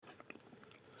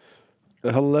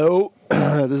Hello,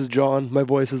 this is John. My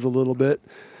voice is a little bit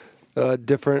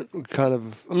different. Kind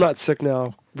of, I'm not sick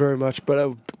now very much, but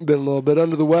I've been a little bit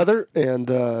under the weather, and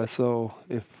so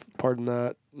if pardon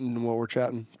that while we're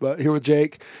chatting. But here with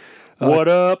Jake. What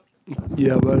up?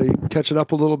 Yeah, buddy, catching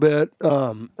up a little bit.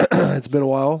 It's been a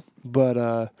while,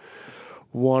 but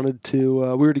wanted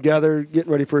to. We were together,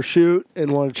 getting ready for a shoot,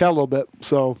 and wanted to chat a little bit.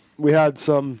 So we had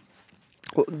a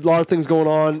lot of things going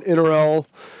on. NRL.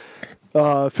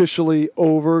 Officially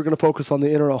over. Going to focus on the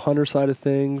NRL Hunter side of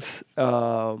things.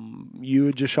 You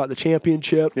had just shot the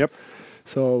championship. Yep.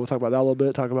 So we'll talk about that a little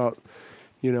bit. Talk about,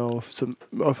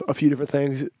 a few different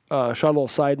things. Shot a little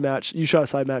side match. You shot a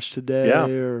side match today. Yeah.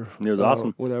 Or, It was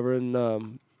awesome. Whatever.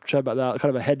 And chat about that.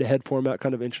 Kind of a head-to-head format.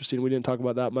 Kind of interesting. We didn't talk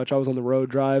about that much. I was on the road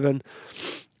driving.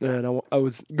 And I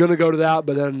was going to go to that,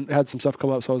 but then had some stuff come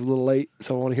up, so I was a little late.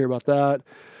 So I want to hear about that.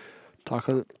 Talk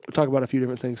about a few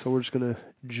different things. So we're just going to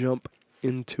jump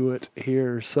into it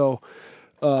here. So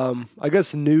I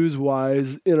guess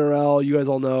news-wise, NRL, you guys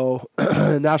all know,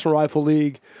 National Rifle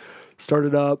League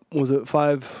started up, was it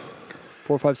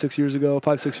 6 years ago?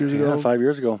 5-6 years ago? Yeah, 5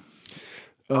 years ago.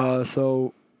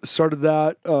 So started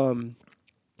that. Some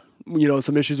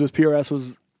issues with PRS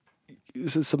was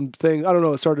something, I don't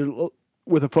know, it started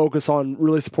with a focus on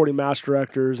really supporting match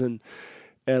directors and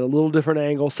a little different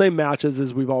angle. Same matches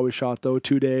as we've always shot, though.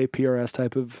 2-day PRS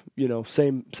type of,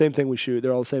 same thing we shoot.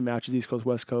 They're all the same matches, East Coast,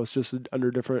 West Coast, just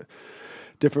under different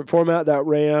format. That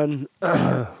ran,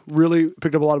 really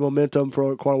picked up a lot of momentum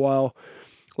for quite a while.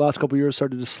 Last couple of years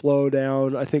started to slow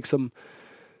down. I think some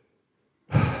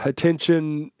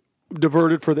attention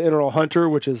diverted for the NRL Hunter,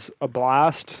 which is a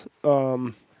blast.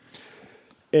 And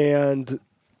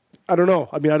I don't know.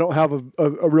 I mean, I don't have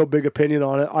a real big opinion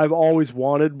on it. I've always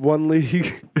wanted one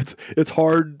league. It's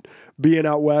hard being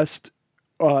out west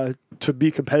to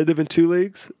be competitive in two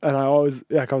leagues. And I was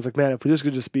like, man, if we just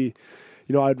could just be,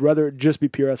 I'd rather it just be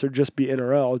PRS or just be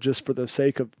NRL just for the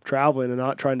sake of traveling and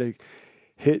not trying to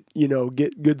hit,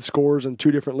 get good scores in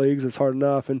two different leagues. It's hard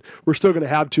enough. And we're still going to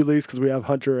have two leagues because we have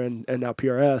Hunter and now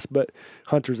PRS, but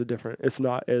Hunter's it's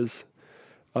not as...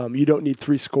 you don't need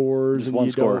three scores, Just and one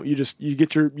you score. don't. You get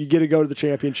to go to the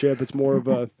championship. It's more of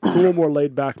it's a little more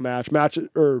laid back match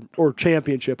or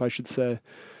championship, I should say.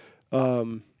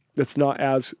 It's not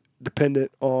as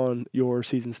dependent on your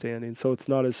season standing, so it's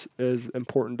not as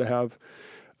important to have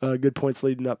good points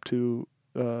leading up to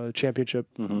championship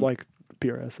like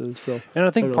PRS is. So, And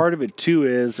I think part of it too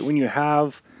is when you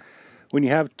have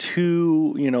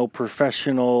two,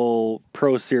 professional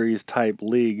Pro Series type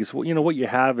leagues, what you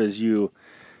have is you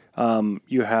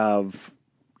have,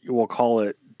 we'll call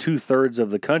it 2/3 of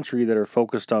the country that are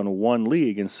focused on one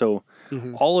league. And so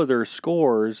all of their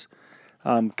scores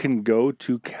can go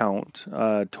to count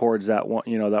towards that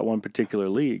one particular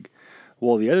league.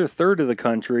 Well, the other third of the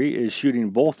country is shooting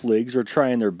both leagues or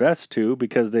trying their best to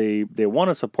because they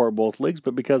want to support both leagues,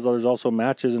 but because there's also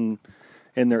matches in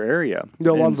their area.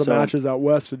 a lot of the matches out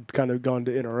west had kind of gone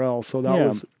to NRL, so that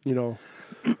was,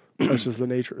 that's just the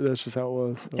nature. That's just how it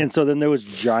was. So. And so then there was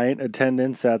giant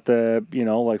attendance at the,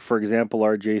 like for example,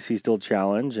 our JC Steel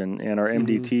Challenge and our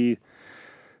MDT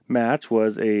match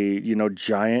was a,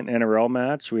 giant NRL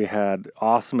match. We had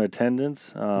awesome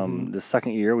attendance. The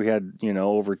second year we had,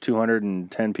 over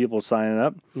 210 people signing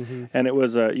up, and it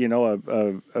was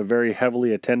a very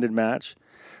heavily attended match.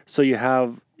 So you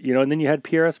have, and then you had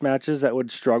PRS matches that would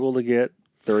struggle to get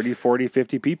 30, 40,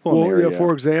 50 people in the area. Yeah,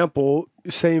 for example,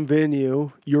 same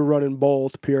venue, you're running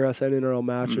both PRS and NRL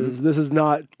matches. This is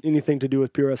not anything to do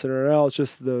with PRS and NRL. It's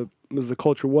just as the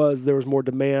culture was, there was more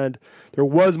demand. There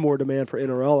was more demand for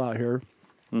NRL out here.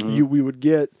 You would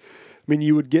get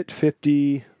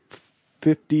 50,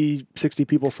 60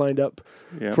 people signed up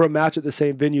for a match at the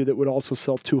same venue that would also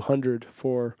sell 200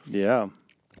 for the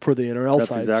NRL That's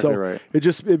side. exactly So right.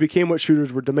 it became what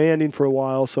shooters were demanding for a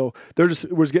while. So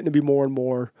it was getting to be more and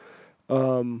more.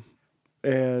 And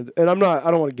I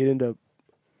don't want to get into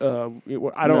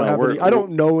I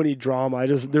don't know any drama.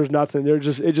 There's nothing. It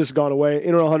just gone away.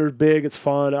 NRL Hunter's big. It's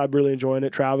fun. I'm really enjoying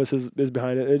it. Travis is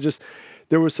behind it.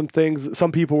 There were some things.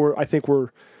 Some people were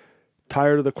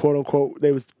tired of the quote unquote.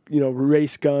 They was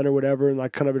race gun or whatever, and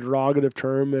like kind of a derogative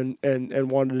term, and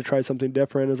wanted to try something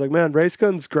different. It's like, man, race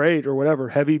gun's great or whatever.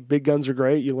 Heavy big guns are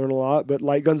great. You learn a lot, but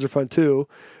light guns are fun too.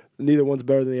 Neither one's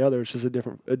better than the other. It's just a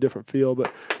different feel.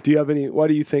 But do you have any? Why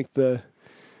do you think Do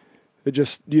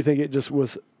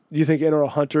you think NRL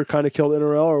Hunter kind of killed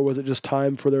NRL, or was it just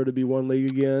time for there to be one league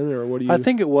again, or what do you? I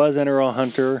think it was NRL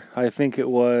Hunter. I think it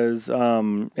was,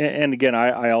 and again,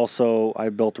 I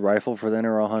built a rifle for the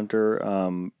NRL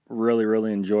Hunter. Really,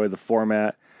 really enjoy the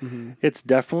format. It's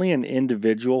definitely an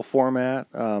individual format,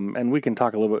 and we can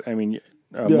talk a little bit. I mean,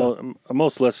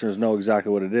 most listeners know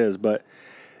exactly what it is, but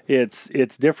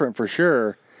it's different for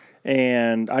sure.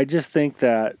 And I just think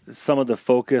that some of the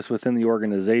focus within the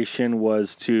organization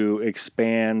was to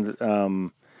expand,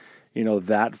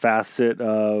 that facet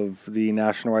of the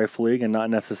National Rifle League, and not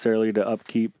necessarily to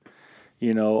upkeep,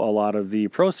 a lot of the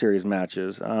Pro Series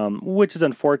matches, which is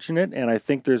unfortunate. And I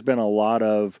think there's been a lot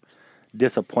of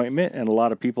disappointment, and a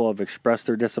lot of people have expressed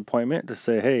their disappointment to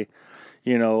say, hey,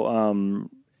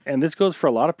 and this goes for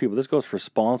a lot of people. This goes for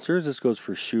sponsors. This goes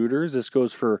for shooters. This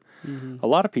goes for a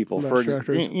lot of people. Match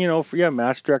directors.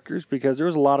 Match directors, because there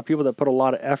was a lot of people that put a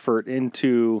lot of effort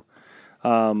into,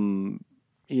 getting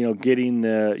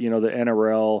the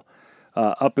NRL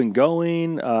up and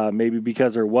going. Maybe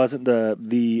because there wasn't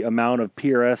the amount of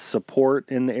PRS support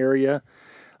in the area,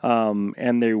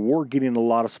 and they were getting a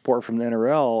lot of support from the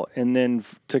NRL, and then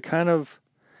to kind of.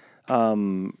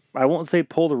 I won't say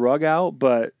pull the rug out,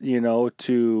 but,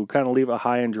 to kind of leave it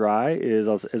high and dry is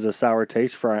a sour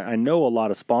taste for, I know, a lot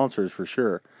of sponsors for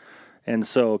sure. And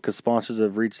so, because sponsors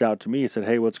have reached out to me and said,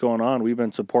 hey, what's going on? We've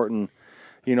been supporting,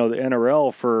 the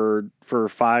NRL for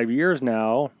 5 years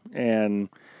now. And,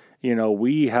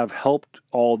 we have helped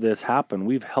all this happen.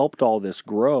 We've helped all this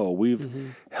grow.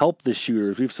 We've helped the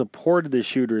shooters. We've supported the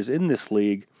shooters in this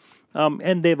league.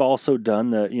 And they've also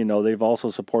done they've also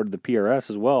supported the PRS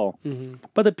as well.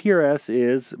 But the PRS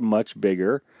is much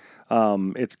bigger.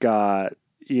 It's got,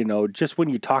 just when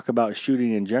you talk about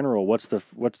shooting in general, what's the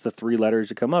three letters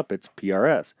that come up? It's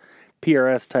PRS.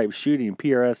 PRS type shooting,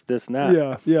 PRS this and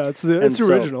that. Yeah, it's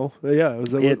original. Yeah,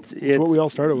 it's what we all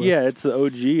started with. Yeah, it's the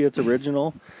OG, it's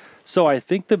original. So I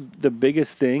think the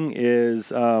biggest thing is,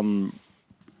 kind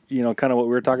of what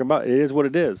we were talking about. It is what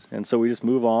it is. And so we just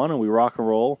move on and we rock and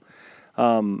roll.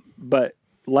 But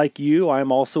like you,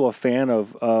 I'm also a fan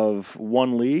of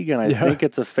one league, and I think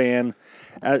it's a fan,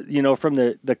 from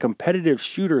the competitive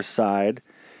shooter side,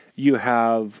 you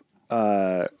have,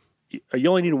 you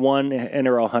only need one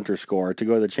NRL Hunter score to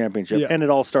go to the championship, and it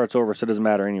all starts over, so it doesn't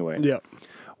matter anyway. Yeah.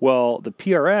 Well, the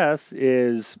PRS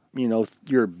is,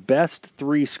 your best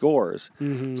 3 scores.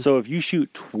 So if you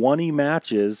shoot 20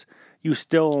 matches, you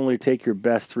still only take your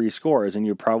best 3 scores, and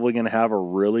you're probably going to have a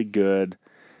really good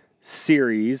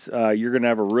series. You're going to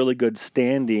have a really good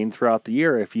standing throughout the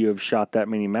year if you have shot that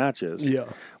many matches. Yeah.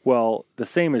 Well, the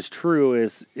same is true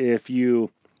is if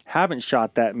you haven't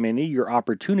shot that many, your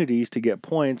opportunities to get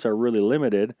points are really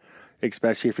limited,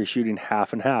 especially if you're shooting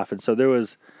half and half. And so there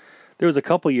was a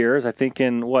couple years, I think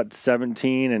in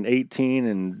 17 and 18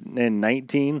 and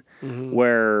 19,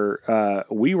 where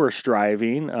we were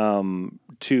striving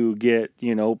to get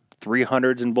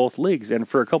 300s in both leagues, and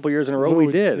for a couple years in a row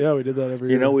we did. Yeah, we did that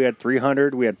every year. We had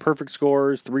 300, we had perfect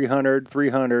scores, 300,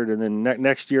 300, and then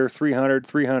next year 300,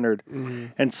 300.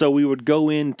 And so we would go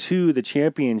into the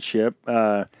championship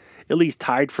at least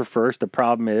tied for first. The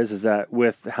problem is that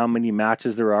with how many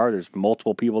matches there's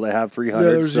multiple people that have 300.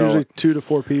 Yeah, there's usually 2 to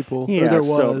 4 people. Yeah, or there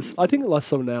was. I think less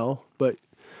so now, but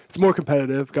it's more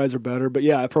competitive. Guys are better. But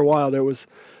yeah, for a while there was.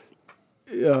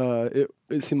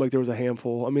 It seemed like there was a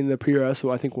handful. I mean, the PRS.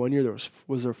 I think one year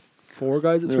was there 4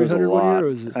 guys at 300 one year? Or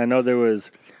was it? I know there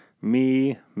was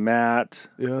me, Matt.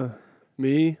 Yeah,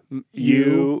 me,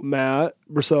 you, Matt,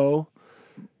 Brousseau,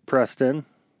 Preston.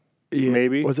 Yeah,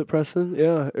 maybe was it Preston?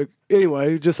 Yeah.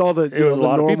 Anyway, just all the the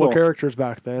normal characters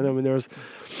back then. I mean, there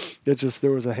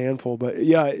was a handful, but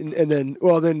yeah, and then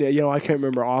I can't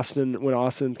remember Austin when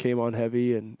Austin came on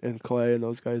heavy and Clay and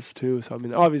those guys too. So I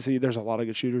mean, obviously there's a lot of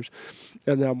good shooters,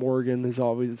 and now Morgan is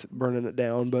always burning it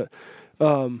down. But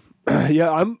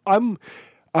yeah, I'm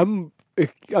I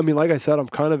mean, like I said,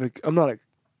 I'm not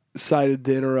excited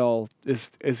the NRL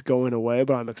is going away,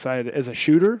 but I'm excited as a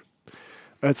shooter.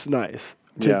 That's nice.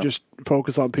 To just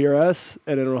focus on PRS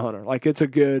and NRL Hunter. Like, it's a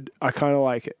good, I kind of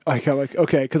like it. Like, I'm like,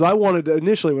 okay, because I wanted to,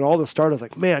 initially when all this started, I was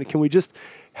like, man, can we just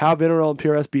have NRL and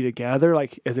PRS be together?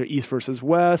 Like, is there East versus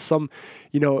West? Some,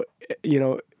 American,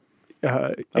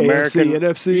 AFC,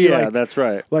 NFC. Yeah, that's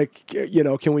right. Like,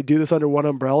 can we do this under one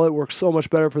umbrella? It works so much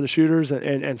better for the shooters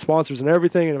and sponsors and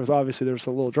everything. And there was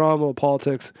a little drama, little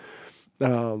politics.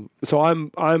 So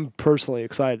I'm personally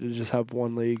excited to just have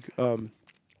one league.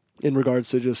 In regards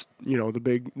to just,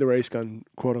 the race gun,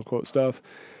 quote unquote stuff,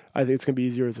 I think it's going to be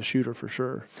easier as a shooter for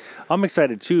sure. I'm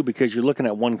excited too because you're looking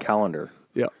at one calendar.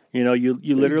 Yeah. You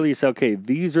literally say, okay,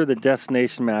 these are the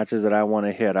destination matches that I want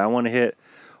to hit. I want to hit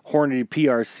Hornady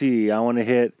PRC. I want to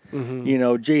hit,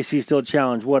 JC Steel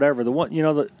Challenge, whatever. The one,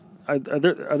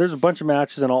 there's a bunch of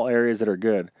matches in all areas that are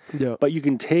good. Yeah. But you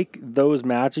can take those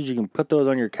matches, you can put those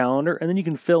on your calendar, and then you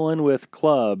can fill in with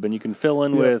club, and you can fill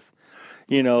in with,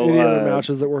 any other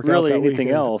matches that work really out that anything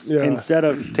weekend. else. Yeah. Instead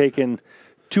of taking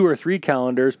 2 or 3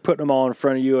 calendars, putting them all in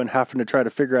front of you and having to try to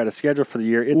figure out a schedule for the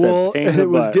year, it's a pain in the it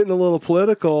was butt. getting a little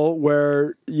political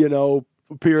where,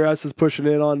 PRS is pushing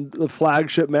in on the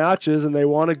flagship matches and they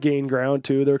want to gain ground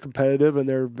too. They're competitive and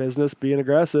their business being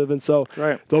aggressive. And so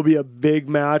there'll be a big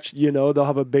match, they'll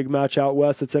have a big match out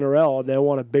west. It's NRL and they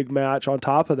want a big match on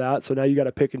top of that. So now you got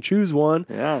to pick and choose one.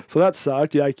 Yeah. So that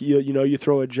sucked. You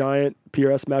throw a giant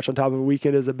PRS match on top of a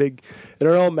weekend as a big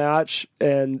NRL match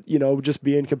and, just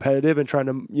being competitive and trying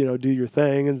to, do your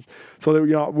thing. And so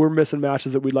we're missing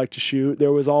matches that we'd like to shoot.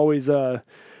 There was always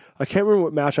I can't remember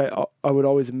what match I would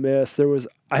always miss.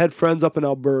 I had friends up in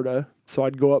Alberta, so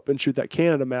I'd go up and shoot that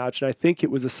Canada match, and I think it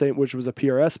was the same, which was a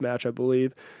PRS match, I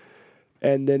believe.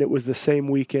 And then it was the same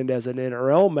weekend as an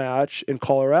NRL match in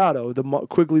Colorado, the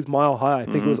Quigley's Mile High. I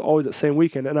think it was always that same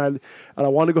weekend. And I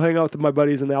wanted to go hang out with my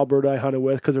buddies in the Alberta I hunted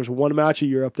with because there's one match a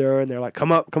year up there, and they're like,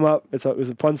 come up. It was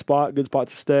a fun spot, good spot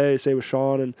to stay with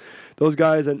Sean and those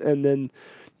guys, and then.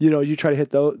 You try to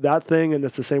hit that thing, and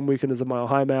it's the same weekend as the Mile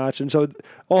High match. And so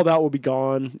all that will be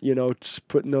gone, just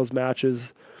putting those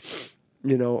matches,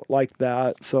 like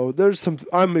that. So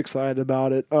I'm excited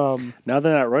about it. Now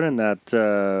they're not running that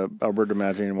Alberta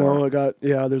match anymore.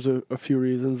 No, there's a few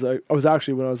reasons. I was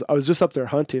actually, I was just up there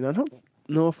hunting. I don't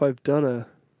know if I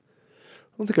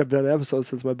don't think I've done an episode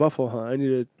since my buffalo hunt. I need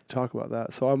to talk about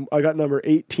that. So I got number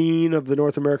 18 of the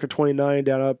North America 29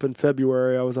 down up in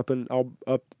February. I was up in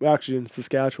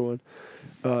Saskatchewan,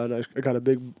 and I got a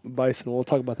big bison. We'll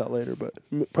talk about that later, but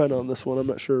probably not on this one. I'm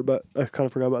not sure, but I kind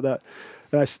of forgot about that.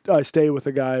 And I stayed with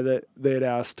a guy that they had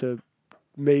asked to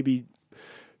maybe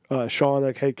Sean,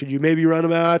 like, hey, could you maybe run a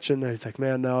match? And he's like,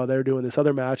 man, no, they're doing this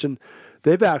other match, and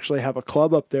they've actually have a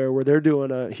club up there where they're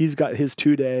doing he's got his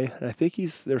 2-day, and I think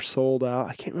they're sold out.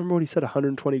 I can't remember what he said,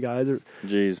 120 guys.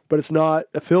 Jeez. But it's not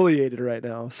affiliated right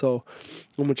now. So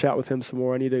I'm going to chat with him some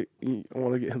more. I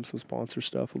want to get him some sponsor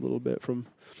stuff a little bit from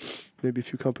maybe a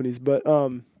few companies. But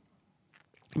a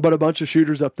bunch of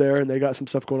shooters up there, and they got some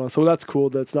stuff going on. So that's cool.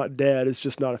 That's not dead. It's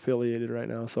just not affiliated right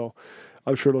now. So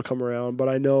I'm sure it'll come around. But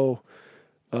I know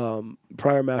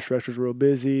prior match directors were real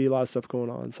busy, a lot of stuff going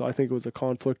on. So I think it was a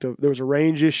conflict there was a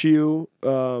range issue.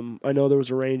 I know there was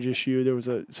a range issue. There was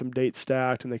some dates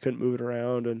stacked and they couldn't move it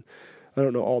around, and I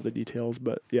don't know all the details,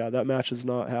 but yeah, that match is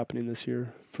not happening this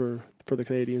year for the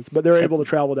Canadians, but they're able to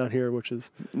travel down here, which is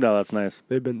that's nice.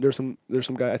 There's some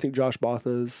guy, I think Josh Botha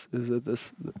is at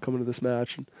this coming to this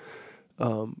match and,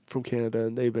 from Canada,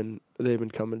 and they've been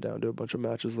coming down to a bunch of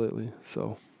matches lately.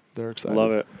 So they're excited.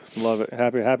 Love it.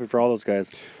 Happy for all those guys.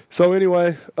 So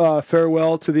anyway,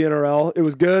 farewell to the NRL. It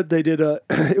was good. They did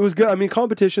it was good. I mean,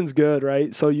 competition's good,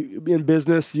 right? So in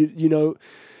business,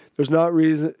 there's not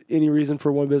any reason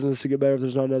for one business to get better if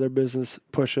there's not another business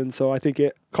pushing. So I think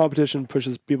competition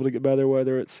pushes people to get better,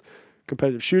 whether it's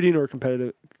competitive shooting or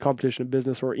competitive competition in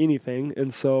business or anything.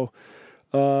 And so,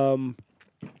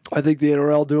 I think the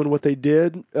NRL doing what they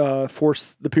did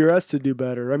forced the PRS to do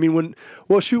better. I mean, when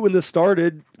this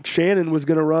started, Shannon was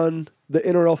going to run the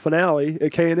NRL finale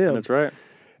at K&M. That's right.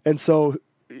 And so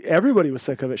everybody was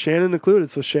sick of it, Shannon included.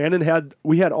 So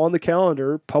we had on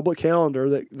the public calendar,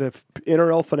 that the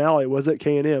NRL finale was at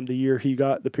K&M the year he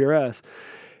got the PRS.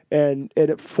 And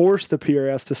it forced the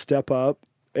PRS to step up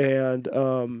and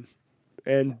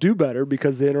do better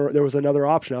because there was another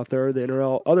option out there, the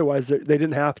NRL. Otherwise, they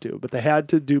didn't have to, but they had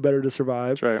to do better to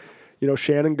survive. That's right.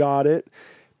 Shannon got it,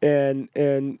 and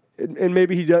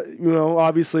maybe he does.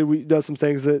 Obviously, we does some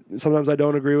things that sometimes I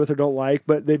don't agree with or don't like,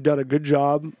 but they've done a good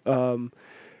job.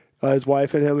 His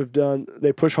wife and him have done.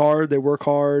 They push hard, they work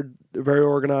hard, they're very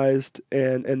organized,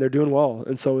 and they're doing well.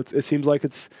 And so it seems like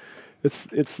it's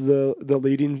the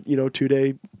leading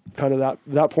 2-day kind of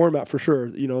that format for sure.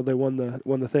 They won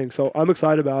the thing, so I'm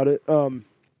excited about it.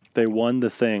 They won the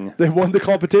thing. They won the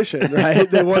competition, right?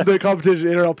 They won the competition,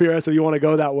 NRL PRS. If you want to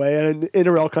go that way, and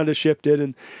NRL kind of shifted,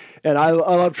 and I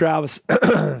love Travis.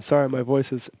 Sorry, my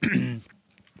voice is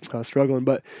struggling,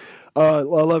 but I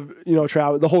love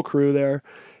Travis, the whole crew there,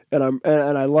 and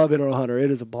I love NRL Hunter.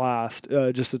 It is a blast,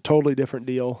 just a totally different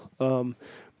deal.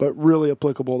 But really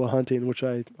applicable to hunting, which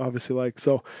I obviously like.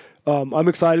 So I'm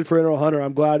excited for NRL Hunter.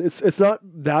 I'm glad it's not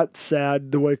that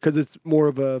sad the way, because it's more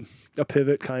of a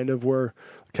pivot kind of where,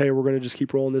 okay, we're going to just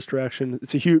keep rolling this direction.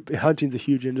 Hunting's a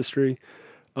huge industry.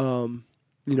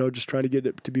 Just trying to get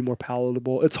it to be more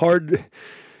palatable. It's hard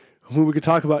when we could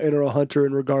talk about NRL Hunter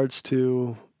in regards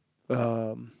to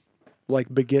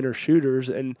like beginner shooters,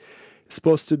 and it's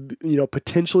supposed to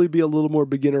potentially be a little more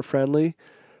beginner friendly,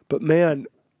 but man,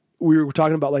 we were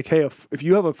talking about like, hey, if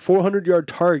you have a 400-yard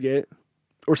target,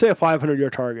 or say a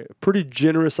 500-yard target, pretty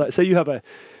generous. Say you have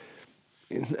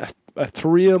a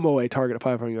 3 MOA target at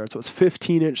 500 yards. So it's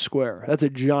 15-inch square. That's a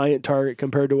giant target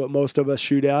compared to what most of us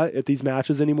shoot at these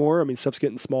matches anymore. I mean, stuff's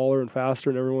getting smaller and faster,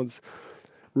 and everyone's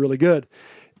really good.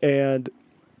 And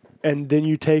then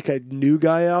you take a new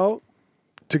guy out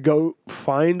to go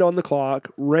find on the clock,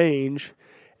 range,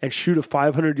 and shoot a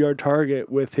 500-yard target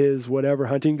with his whatever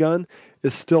hunting gun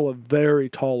is still a very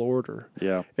tall order.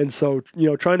 Yeah. And so,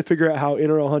 trying to figure out how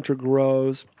intrail hunter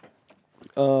grows,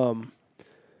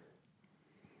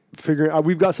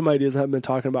 we've got some ideas. I've been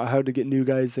talking about how to get new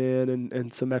guys in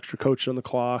and some extra coaching on the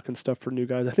clock and stuff for new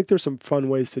guys. I think there's some fun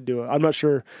ways to do it. I'm not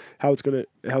sure how it's gonna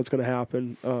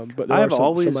happen, but there are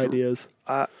some ideas.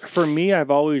 For me,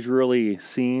 I've always really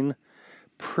seen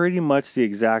pretty much the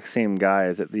exact same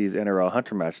guys at these NRL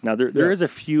Hunter matches. Now there is a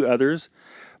few others,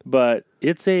 but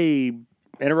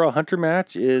NRL Hunter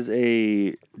match is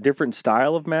a different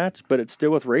style of match, but it's still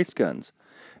with race guns.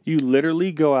 You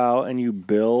literally go out and you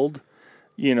build,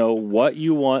 what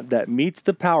you want that meets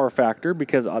the power factor,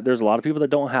 because there's a lot of people that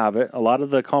don't have it. A lot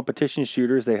of the competition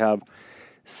shooters, they have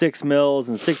 6 mils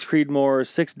and 6 Creedmoor,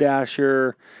 6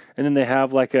 Dasher, and then they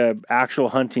have like a actual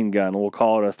hunting gun. We'll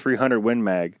call it a 300 Win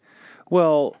Mag.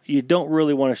 Well, you don't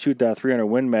really want to shoot that 300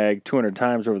 Win Mag 200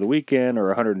 times over the weekend or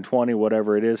 120,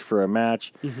 whatever it is for a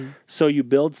match. Mm-hmm. So you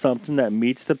build something that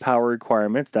meets the power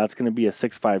requirements. That's going to be a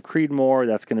 6.5 Creedmoor.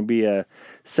 That's going to be a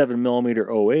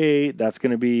 7mm 08. That's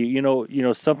going to be,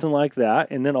 something like that.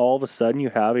 And then all of a sudden you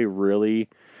have a really,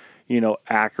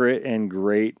 accurate and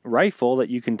great rifle that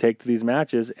you can take to these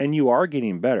matches, and you are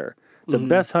getting better. The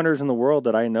best hunters in the world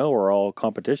that I know are all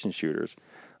competition shooters.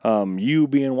 You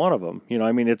being one of them.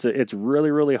 It's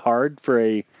really, really hard for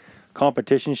a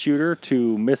competition shooter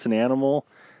to miss an animal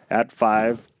at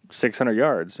 500-600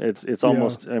 yards. It's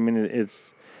almost,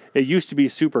 it used to be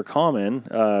super common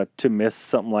to miss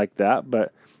something like that,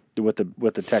 but with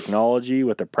the technology,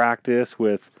 with the practice,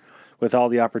 with all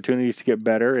the opportunities to get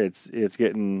better, it's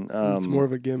getting it's more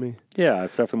of a gimme. Yeah,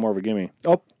 it's definitely more of a gimme.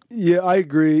 Oh, yeah, I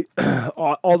agree.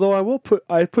 Although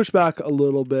I push back a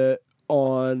little bit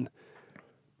on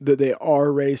that they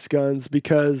are race guns,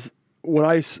 because when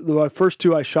the first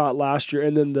 2 I shot last year,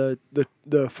 and then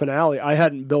the finale, I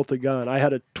hadn't built a gun. I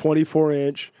had a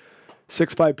 24-inch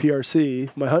 6.5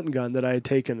 PRC, my hunting gun that I had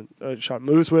taken, shot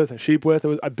moose with and sheep with.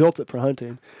 I built it for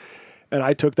hunting, and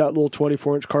I took that little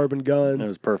 24-inch carbon gun. It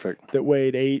was perfect. That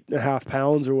weighed 8.5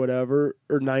 pounds or whatever,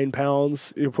 or 9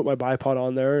 pounds. You put my bipod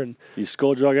on there, and you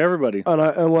skull drug everybody. And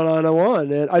I went on and won,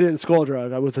 and I didn't skull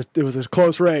drug. It was a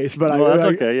close race, but that's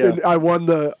okay. Yeah, I won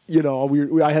the.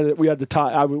 We had the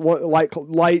tie. I won,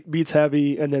 light beats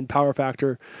heavy, and then power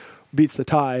factor beats the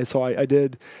tie. So I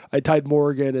tied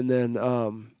Morgan, and then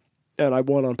and I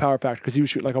won on power factor because he was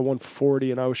shooting like a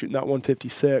 140, and I was shooting that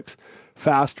 156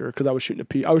 faster because I was shooting a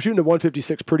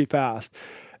 156 pretty fast,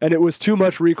 and it was too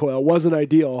much recoil. It wasn't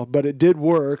ideal, but it did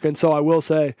work. And so I will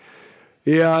say,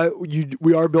 yeah,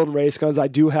 we are building race guns. I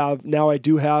do have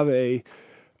a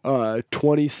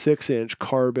 26-inch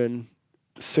carbon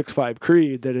 6.5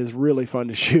 Creed that is really fun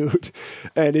to shoot,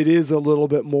 and it is a little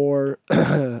bit more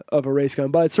of a race gun,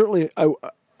 but it's certainly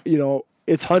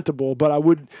it's huntable, but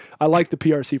I like the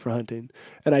PRC for hunting,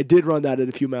 and I did run that at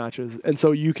a few matches, and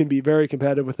so you can be very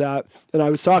competitive with that. And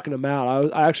I was talking to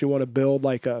Matt, I actually want to build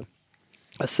like a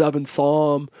 7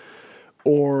 Psalm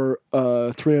or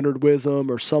a 300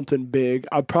 Wisdom or something big.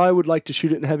 I probably would like to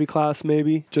shoot it in heavy class,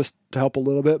 maybe just to help a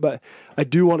little bit, but I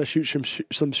do want to shoot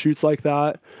some shoots like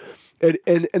that. And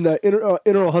the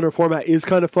intrail hunter format is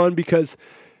kind of fun because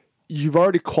you've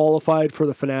already qualified for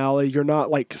the finale. You're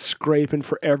not like scraping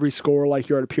for every score like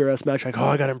you're at a PRS match. Like,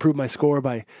 I got to improve my score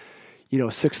by,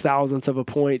 0.006 of a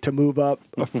point to move up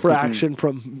a fraction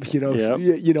from, at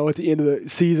the end of the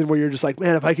season where you're just like,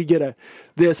 man, if I could get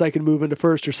this, I can move into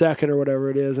first or second or whatever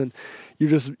it is. And you're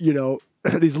just,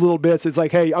 these little bits. It's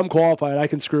like, hey, I'm qualified. I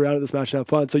can screw around at this match and have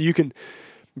fun. So you can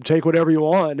take whatever you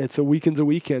want. It's a weekend's a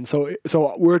weekend. So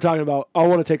we're talking about, I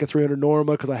want to take a 300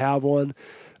 Norma because I have one.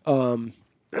 Or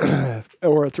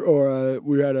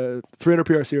we had a 300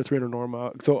 PRC or 300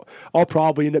 Norma. So I'll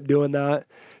probably end up doing that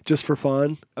just for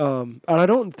fun. And I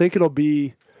don't think it'll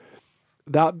be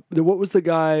that. What was the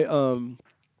guy? God,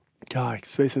 I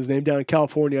space his name down in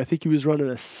California. I think he was running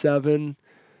a 7.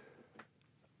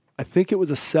 I think it was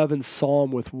a 7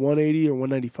 Psalm with 180 or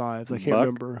 195s. I can't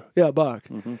remember. Yeah, Buck.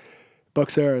 Mm-hmm. Buck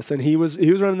Saris, and he was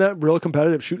running that real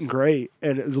competitive, shooting great,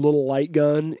 and it was a little light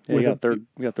gun. Yeah, we got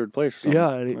third place. Or something.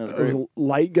 Yeah, and it was a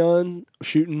light gun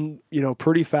shooting,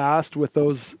 pretty fast with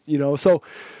those, So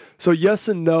yes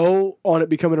and no on it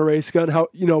becoming a race gun. How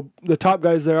the top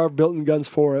guys there are building guns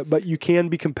for it, but you can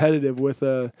be competitive with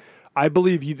a. I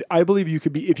believe you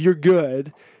could be, if you're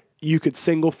good. you could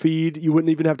single feed. You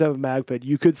wouldn't even have to have a mag fed.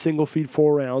 You could single feed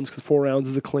 4 rounds because 4 rounds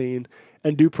is a clean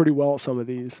and do pretty well at some of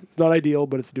these. It's not ideal,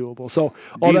 but it's doable. So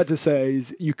all that to say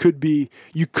is you could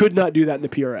not do that in the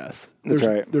PRS. That's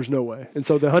right. There's no way. And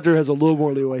so the Hunter has a little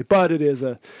more leeway, but it is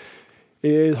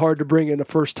hard to bring in a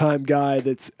first-time guy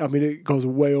it goes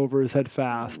way over his head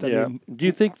fast. I mean, do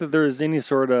you think that there's any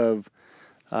sort of,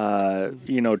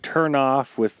 turn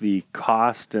off with the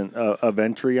cost of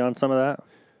entry on some of that?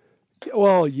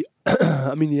 Well,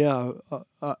 I mean, yeah.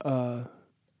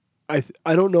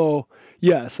 I don't know.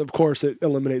 Yes, of course, it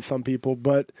eliminates some people,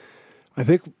 but I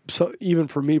think even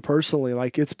for me personally,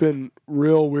 like it's been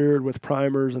real weird with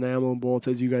primers and ammo and bullets,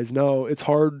 as you guys know. It's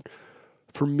hard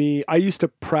for me. I used to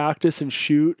practice and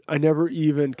shoot. I never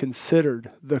even considered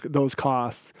those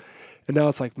costs. And now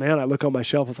it's like, man, I look on my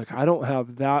shelf. It's like, I don't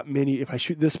have that many. If I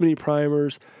shoot this many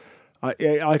primers,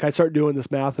 I start doing this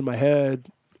math in my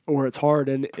head where it's hard.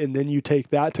 And then you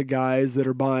take that to guys that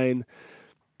are buying,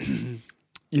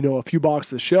 a few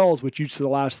boxes of shells, which used to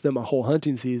last them a whole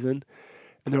hunting season.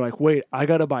 And they're like, wait, I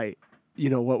got to buy,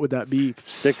 what would that be?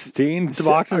 16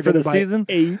 boxes for the season?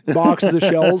 8 boxes of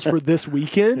shells for this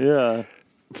weekend? Yeah.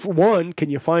 For one, can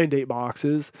you find 8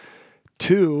 boxes?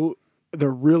 2, they're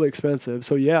really expensive.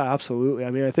 So yeah, absolutely.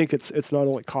 I mean, I think it's not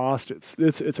only cost,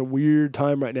 it's a weird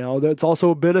time right now. That's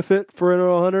also a benefit for an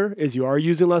NRL hunter is you are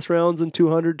using less rounds than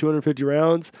 200, 250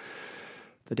 rounds.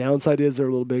 The downside is they're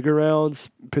a little bigger rounds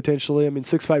potentially. I mean,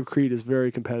 6.5 Creed is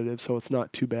very competitive, so it's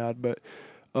not too bad. But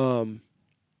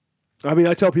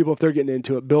I tell people if they're getting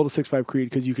into it, build a 6.5 Creed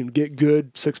because you can get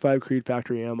good 6.5 Creed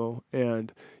factory ammo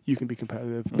and you can be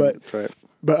competitive. That's right.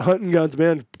 But hunting guns,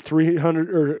 man, 300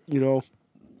 or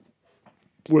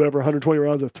 120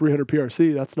 rounds of 300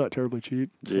 PRC, that's not terribly cheap.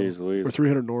 Jeez Louise. Or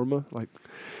 300 Norma, like.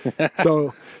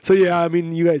 so yeah, I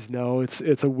mean, you guys know it's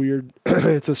a weird,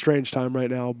 it's a strange time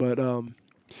right now, but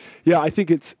yeah, I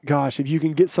think if you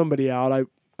can get somebody out,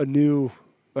 a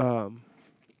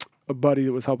buddy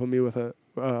that was helping me with a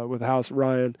house,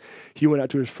 Ryan, he went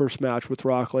out to his first match with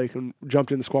Rock Lake and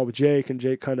jumped in the squad with Jake, and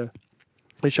Jake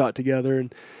they shot together,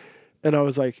 and I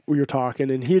was like, we were talking,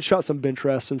 and he had shot some bench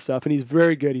rest and stuff, and he's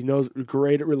very good. He knows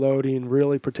great at reloading,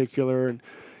 really particular, and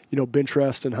bench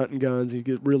rest and hunting guns. He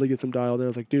really gets them dialed in. I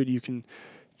was like, dude, you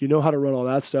know how to run all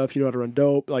that stuff. You know how to run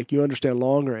dope. Like you understand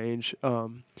long range.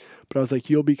 But I was like,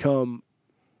 you'll become,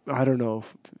 I don't know,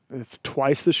 if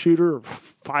twice the shooter or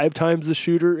 5 times the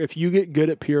shooter. If you get good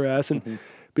at PRS and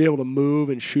be able to move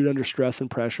and shoot under stress and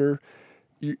pressure,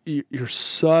 you're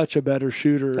such a better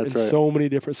shooter so many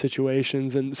different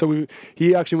situations. And so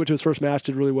he actually went to his first match,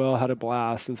 did really well, had a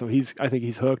blast. And so I think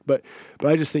he's hooked. But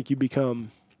I just think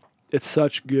it's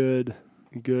such good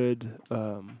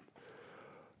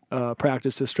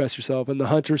practice to stress yourself. And the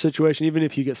hunter situation, even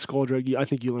if you get skull drug, I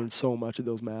think you learn so much at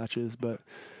those matches. But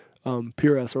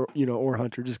PRS or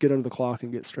hunter, just get under the clock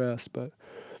and get stressed. But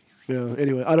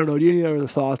anyway, I don't know. Do you have any other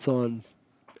thoughts on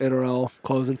NRL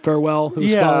closing? Farewell. It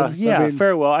was fun.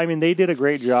 Farewell. I mean, they did a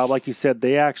great job. Like you said,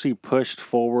 they actually pushed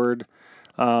forward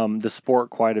the sport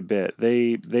quite a bit.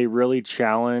 They really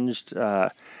challenged.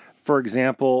 For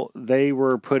example, they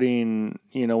were putting,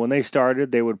 when they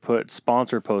started, they would put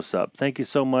sponsor posts up. Thank you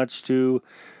so much to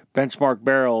Benchmark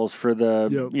Barrels for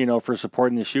for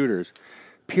supporting the shooters.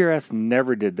 PRS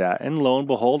never did that. And lo and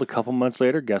behold, a couple months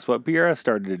later, guess what PRS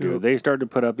started to do? Yep. They started to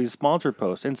put up these sponsor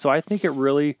posts. And so I think it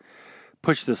really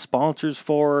pushed the sponsors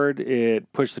forward.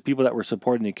 It pushed the people that were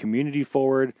supporting the community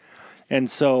forward.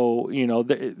 And so,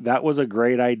 that was a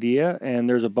great idea. And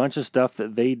there's a bunch of stuff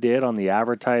that they did on the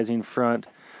advertising front,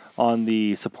 on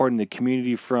the supporting the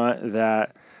community front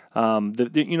that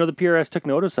the PRS took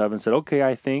notice of and said, okay,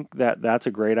 I think that's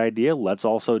a great idea. Let's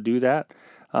also do that.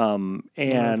 And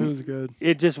it was good.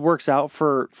 It just works out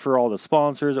for all the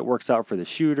sponsors. It works out for the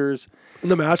shooters. And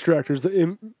the match directors.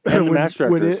 When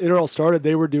NRL started,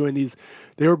 they were doing these.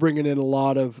 They were bringing in a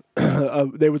lot of.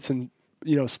 They would send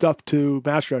stuff to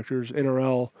match directors.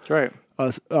 NRL. That's right.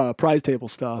 Prize table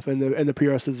stuff, and the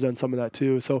PRS has done some of that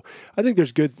too. So I think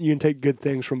there's good. You can take good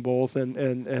things from both,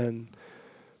 and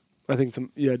I think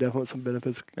definitely some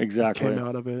benefits came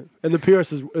out of it. And the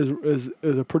PRS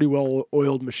is a pretty well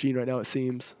oiled machine right now. It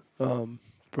seems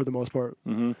for the most part.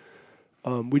 Mm-hmm.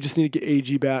 We just need to get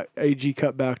AG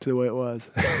cut back to the way it was.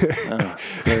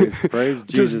 Praise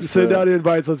Jesus. Just send out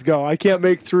invites. Let's go. I can't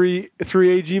make three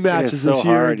AG matches this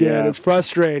year again. Yeah. It's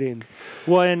frustrating.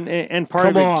 Well, and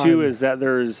part of it too is that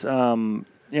there's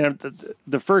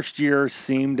the first year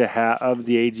of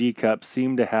the AG Cup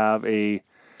seemed to have a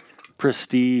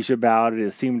prestige about it.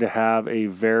 It seemed to have a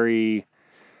very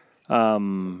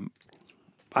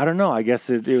I don't know. I guess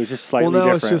it was just slightly well,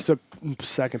 now different. it's just a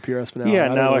second PRS finale. Yeah,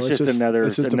 now it's just another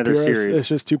series. It's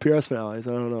just 2 PRS finales.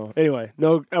 I don't know. Anyway,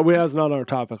 no, that's not on our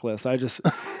topic list. I just,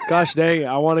 gosh dang it,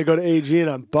 I want to go to AG and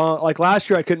I'm bummed. Like last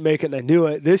year I couldn't make it and I knew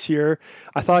it. This year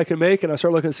I thought I could make it and I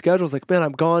started looking at schedules like, man,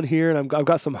 I'm gone here and I've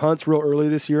got some hunts real early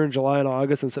this year in July and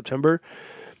August and September.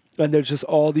 And there's just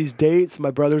all these dates.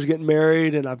 My brother's getting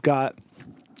married and I've got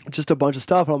just a bunch of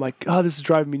stuff. And I'm like, God, this is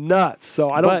driving me nuts. So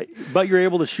I don't. But you're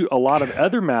able to shoot a lot of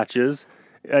other matches.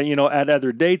 At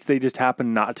other dates, they just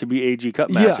happen not to be AG Cup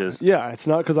matches. Yeah, it's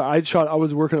not because I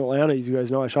was working in Atlanta, as you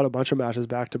guys know. I shot a bunch of matches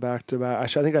back to back to back.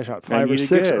 I think I shot 5 or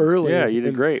 6 early. Yeah, you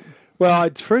did great. Well, I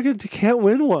friggin' can't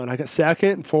win one. I got second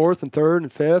and fourth and third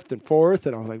and fifth and fourth,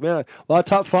 and I was like, man, a lot of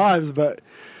top fives. But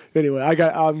anyway,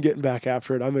 I'm getting back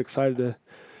after it. I'm excited to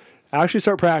actually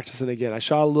start practicing again. I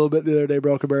shot a little bit the other day,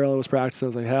 broke a barrel, and was practicing. I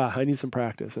was like, yeah, I need some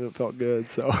practice, and it felt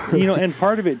good. So and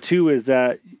part of it too is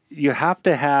that you have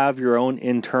to have your own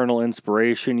internal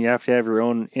inspiration. You have to have your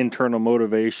own internal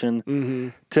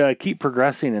motivation to keep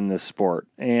progressing in this sport.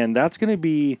 And that's going to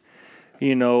be,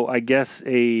 I guess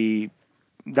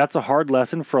that's a hard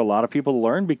lesson for a lot of people to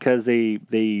learn because they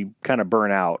kind of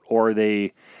burn out or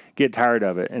they get tired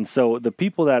of it. And so the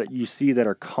people that you see that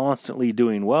are constantly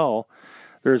doing well,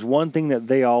 there's one thing that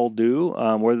they all do,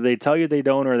 whether they tell you they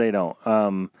don't or they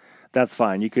don't. That's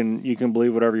fine. You can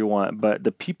believe whatever you want. But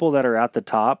the people that are at the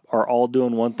top are all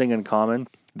doing one thing in common.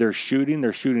 They're shooting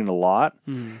a lot.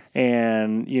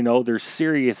 And, they're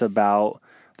serious about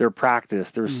their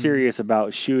practice. They're serious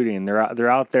about shooting. They're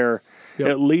out there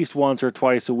at least once or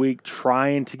twice a week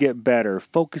trying to get better,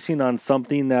 focusing on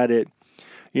something that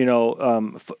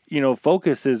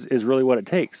focus is really what it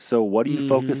takes. So what are you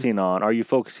focusing on? Are you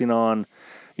focusing on,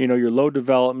 your load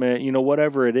development,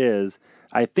 whatever it is?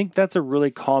 I think that's a really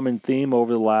common theme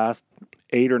over the last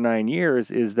 8 or 9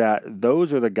 years is that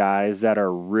those are the guys that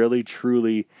are really,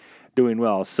 truly doing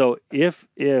well. So if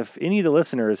any of the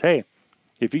listeners, hey,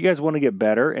 if you guys want to get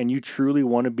better and you truly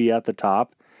want to be at the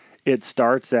top, it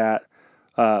starts at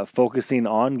focusing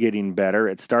on getting better.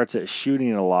 It starts at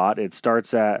shooting a lot. It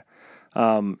starts at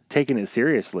taking it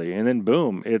seriously, and then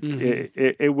boom,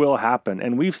 it will happen.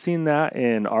 And we've seen that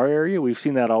in our area. We've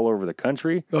seen that all over the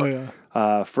country. Oh yeah.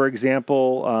 For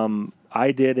example,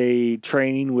 I did a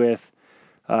training with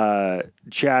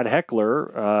Chad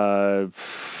Heckler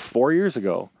 4 years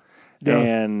ago,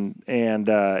 and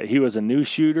he was a new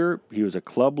shooter. He was a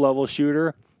club level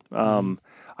shooter.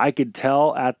 I could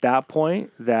tell at that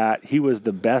point that he was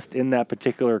the best in that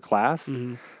particular class,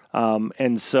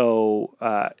 and so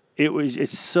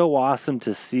it's so awesome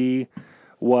to see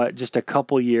what just a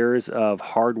couple years of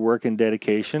hard work and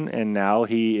dedication, and now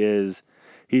he's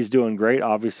doing great.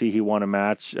 Obviously, he won a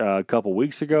match a couple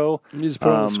weeks ago. He's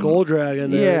put on Skull Dragon.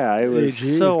 Yeah, it was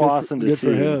so awesome to see.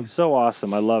 For him. So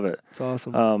awesome. I love it. It's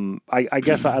awesome. I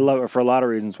guess I love it for a lot of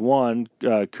reasons. One,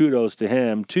 kudos to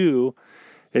him. Two,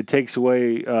 it takes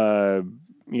away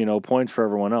points for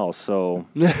everyone else. So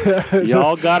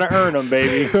y'all got to earn them,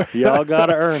 baby. Y'all got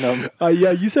to earn them.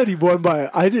 Yeah, you said he won by,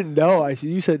 I didn't know.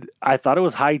 You said. I thought it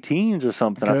was high teens or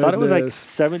something. Goodness. I thought it was like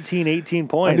 17, 18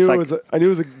 points. I knew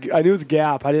it was a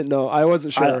gap. I didn't know. I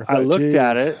wasn't sure. I looked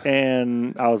at it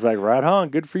and I was like, right on.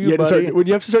 Good for you, buddy. When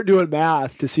you have to start doing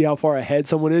math to see how far ahead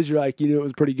someone is, you're like, it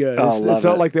was pretty good. It's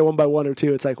not like they won by 1 or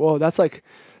 2. It's like, whoa, that's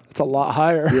a lot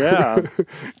higher. Yeah.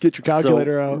 Get your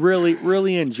calculator out. Really,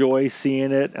 really enjoy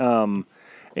seeing it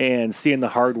and seeing the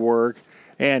hard work.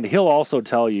 And he'll also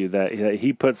tell you that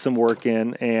he put some work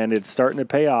in and it's starting to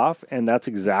pay off. And that's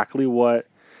exactly what,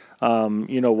 what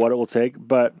it will take.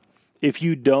 But if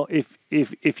you don't,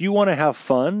 if you want to have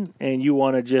fun and you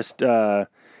want to just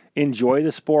enjoy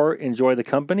the sport, enjoy the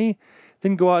company,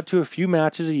 then go out to a few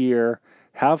matches a year,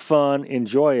 have fun,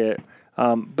 enjoy it.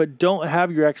 But don't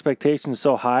have your expectations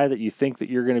so high that you think that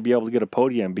you're going to be able to get a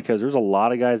podium, because there's a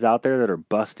lot of guys out there that are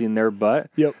busting their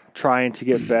butt trying to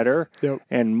get better.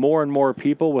 And more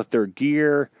people with their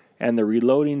gear and the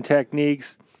reloading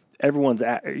techniques, everyone's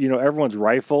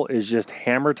rifle is just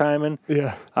hammer timing.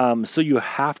 So you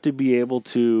have to be able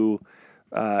to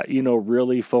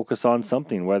really focus on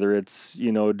something, whether it's,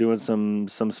 doing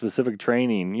some specific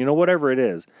training, whatever it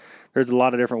is. There's a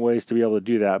lot of different ways to be able to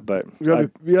do that, but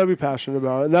you gotta be passionate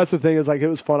about it. And that's the thing, is like, it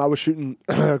was fun. I was shooting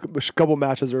a couple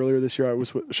matches earlier this year. I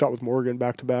was shot with Morgan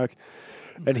back to back,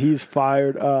 and he's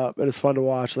fired up, and it's fun to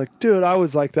watch. Like, dude, I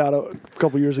was like that a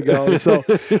couple years ago. And so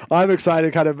I'm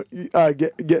excited, kind of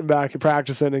getting back and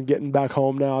practicing and getting back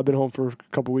home now. I've been home for a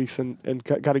couple weeks and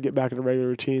got to get back in a regular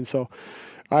routine. So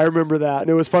I remember that, and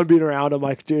it was fun being around him.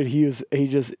 Like, dude, he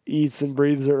just eats and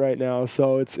breathes it right now.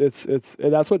 So it's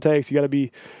that's what it takes.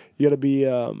 You You got to be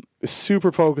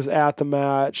super focused at the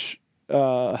match,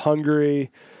 hungry.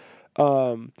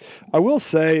 I will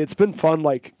say it's been fun.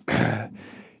 Like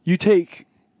you take.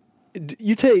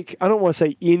 I don't want to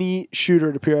say any shooter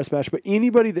at a PRS match, but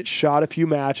anybody that shot a few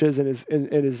matches and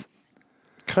is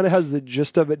kind of has the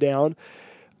gist of it down.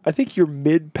 I think your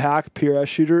mid-pack PRS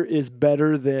shooter is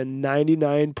better than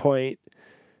 99%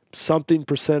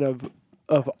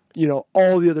 of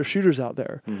all the other shooters out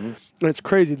there, and it's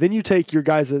crazy. Then you take your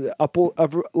guys at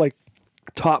the like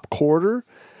top quarter.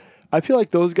 I feel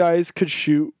like those guys could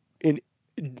shoot in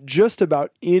just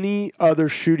about any other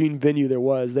shooting venue there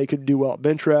was. They could do well at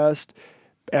bench rest,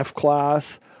 F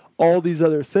class, all these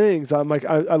other things. I'm like,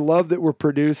 I love that we're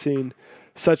producing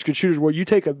such good shooters where you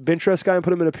take a bench rest guy and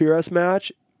put him in a PRS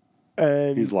match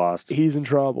and he's lost. He's in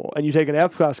trouble. And you take an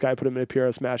F class guy, put him in a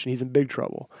PRS match and he's in big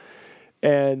trouble.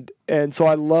 And so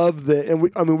I love that. And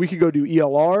we could go do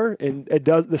ELR and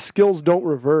the skills don't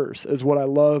reverse is what I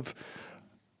love,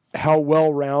 how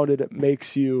well-rounded it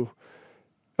makes you,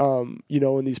 in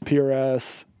these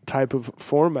PRS type of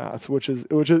formats, which is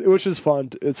fun.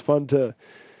 It's fun to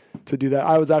do that.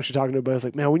 I was actually talking to everybody. I was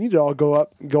like, man, we need to all go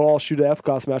all shoot an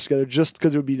F-class match together just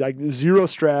because it would be like zero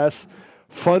stress,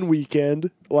 fun weekend,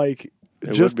 like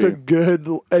just a good,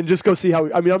 and just go see how,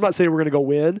 I'm not saying we're going to go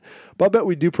win, but I bet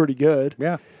we do pretty good.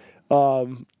 Yeah.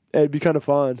 It'd be kind of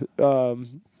fun.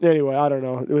 Anyway, I don't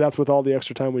know. That's with all the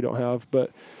extra time we don't have, but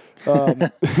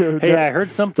hey, I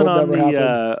heard something on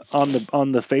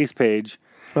the face page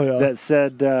that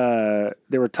said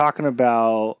they were talking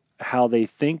about how they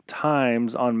think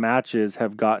times on matches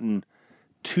have gotten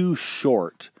too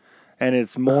short, and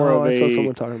it's more of I saw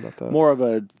someone talking about that. More of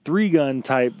a 3-gun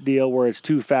type deal where it's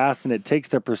too fast and it takes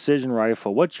the precision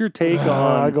rifle. What's your take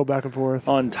on? I go back and forth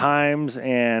on times,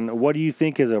 and what do you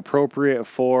think is appropriate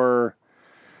for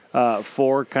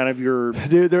kind of your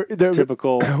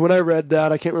typical. When I read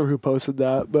that, I can't remember who posted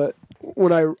that, but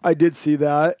when I did see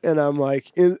that, and I'm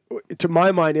like, to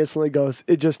my mind instantly goes,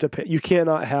 it just depends. You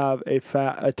cannot have a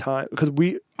time, because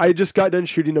I just got done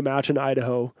shooting a match in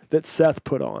Idaho that Seth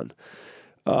put on.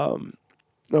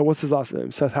 What's his last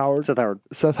name? Seth Howard.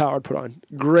 Seth Howard put on.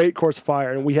 Great course of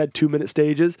fire, and we had 2-minute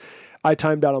stages. I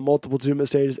timed out on multiple 2-minute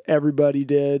stages. Everybody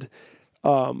did.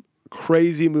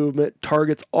 Crazy movement,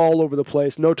 targets all over the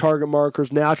place, no target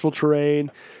markers, natural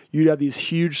terrain. You'd have these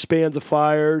huge spans of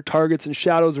fire, targets and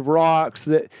shadows of rocks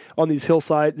that on these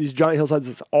hillsides, these giant hillsides,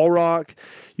 it's all rock.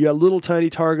 You have little tiny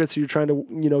targets, so you're trying to,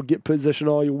 get position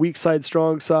all your weak side,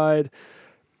 strong side.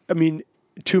 2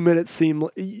 minutes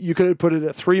you could have put it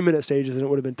at 3-minute stages and it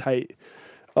would have been tight.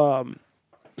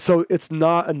 So it's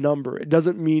not a number. It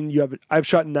doesn't mean I've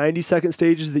shot 90-second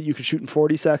stages that you could shoot in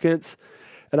 40 seconds.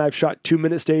 And I've shot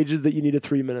 2-minute stages that you needed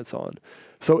 3 minutes on.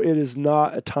 So it is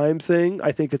not a time thing.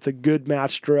 I think it's a good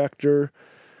match director,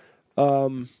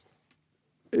 thing.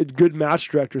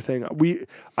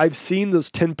 I've seen those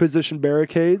 10-position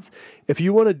barricades. If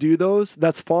you want to do those,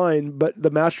 that's fine. But the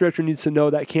match director needs to know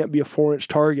that can't be a 4-inch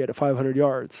target at 500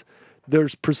 yards.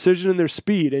 There's precision and there's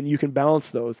speed, and you can balance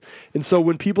those. And so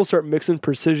when people start mixing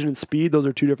precision and speed, those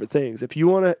are two different things. If you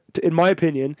want to, in my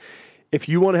opinion, if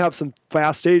you want to have some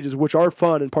fast stages, which are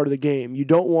fun and part of the game, we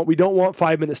don't want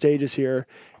 5-minute stages here,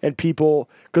 and people,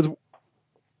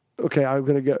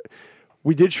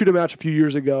 we did shoot a match a few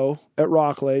years ago at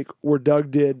Rock Lake where Doug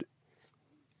did,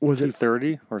 was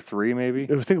 230 or 3 maybe? I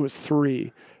think it was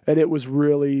 3, and it was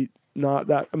really not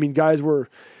that. Guys were,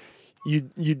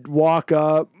 you'd walk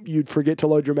up, you'd forget to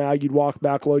load your mag, you'd walk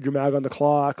back, load your mag on the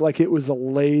clock. Like, it was the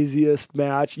laziest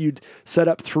match. You'd set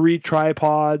up 3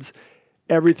 tripods.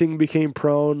 Everything became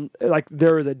prone. Like,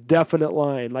 there is a definite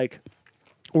line, like,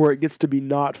 where it gets to be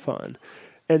not fun.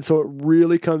 And so it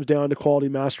really comes down to quality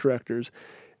match directors.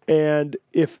 And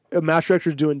if a match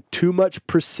director is doing too much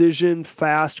precision,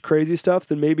 fast, crazy stuff,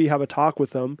 then maybe have a talk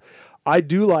with them. I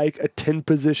do like a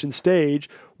 10-position stage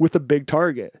with a big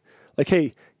target. Like,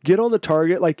 hey, get on the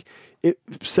target. Like,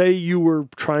 say you were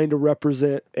trying to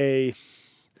represent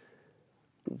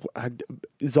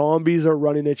zombies are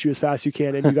running at you as fast as you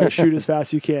can, and you got to shoot as fast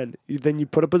as you can. Then you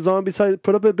put up a zombie side,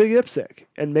 put up a big IPSC,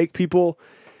 and make people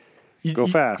go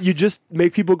fast. You just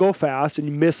make people go fast, and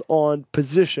you miss on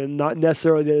position. Not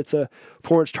necessarily that it's a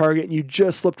 4-inch target, and you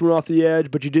just slipped one off the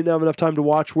edge, but you didn't have enough time to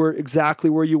watch exactly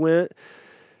where you went.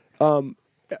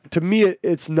 To me,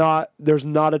 it's not. There's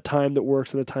not a time that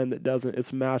works and a time that doesn't.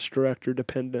 It's match director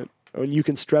dependent. You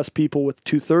can stress people with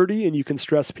 230, and you can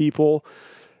stress people.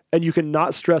 And you can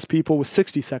not stress people with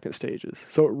 60-second stages.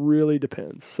 So it really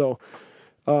depends. So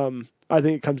I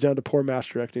think it comes down to poor match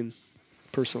directing,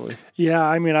 personally. Yeah,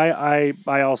 I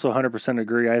also 100%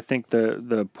 agree. I think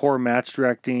the poor match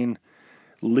directing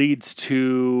leads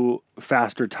to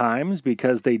faster times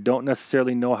because they don't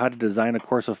necessarily know how to design a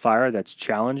course of fire that's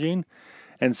challenging.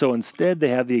 And so instead they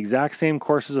have the exact same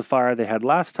courses of fire they had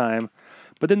last time,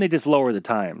 but then they just lower the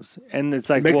times. And it's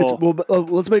like,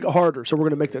 let's make it harder. So we're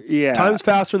going to make the times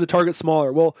faster and the target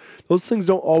smaller. Well, those things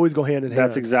don't always go hand in hand.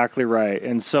 That's exactly right.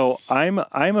 And so I'm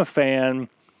a fan,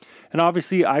 and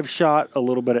obviously I've shot a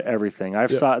little bit of everything.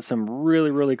 I've shot some really,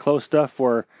 really close stuff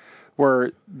where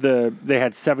they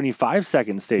had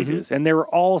 75-second stages, and they were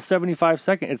all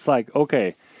 75-second. It's like,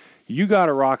 okay, you got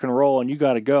to rock and roll and you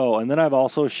got to go. And then I've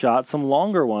also shot some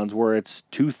longer ones where it's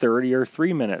 2:30 or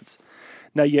 3 minutes.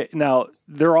 Now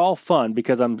they're all fun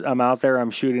because I'm out there,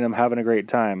 I'm shooting, I'm having a great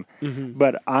time.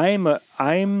 But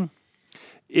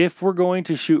if we're going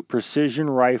to shoot precision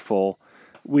rifle,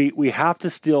 we have to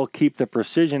still keep the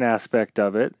precision aspect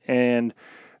of it. And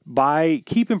by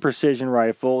keeping precision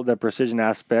rifle, the precision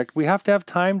aspect, we have to have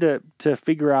time to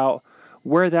figure out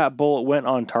where that bullet went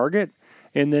on target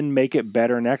and then make it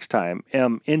better next time.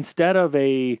 Instead of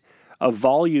a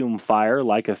volume fire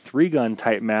like a 3-gun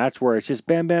type match where it's just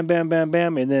bam, bam, bam, bam,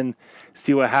 bam, and then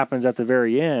see what happens at the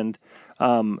very end,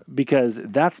 because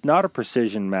that's not a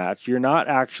precision match. You're not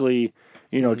actually,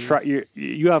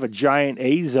 you have a giant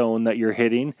A zone that you're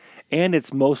hitting, and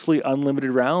it's mostly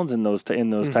unlimited rounds in those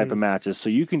type of matches. So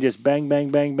you can just bang, bang,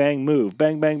 bang, bang, move,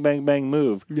 bang, bang, bang, bang,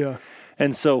 move. Yeah.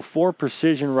 And so for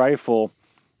precision rifle,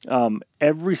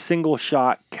 every single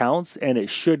shot counts, and it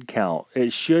should count.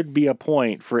 It should be a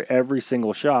point for every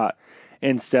single shot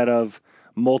instead of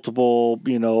multiple,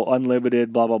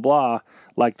 unlimited, blah, blah, blah,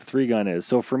 like the 3-gun is.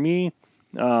 So for me,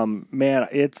 man,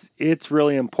 it's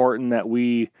really important that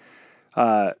we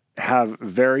have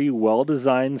very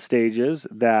well-designed stages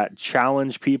that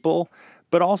challenge people,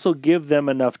 but also give them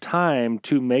enough time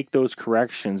to make those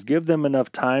corrections, give them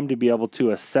enough time to be able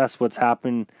to assess what's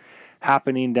happening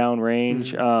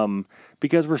downrange,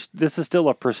 because this is still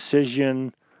a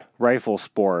precision rifle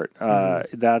sport.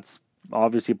 That's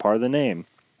obviously part of the name.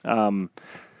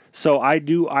 So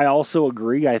I also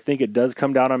agree. I think it does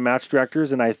come down on match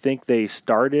directors, and I think they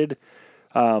started,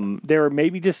 they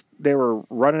were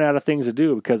running out of things to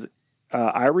do, because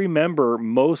I remember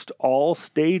most all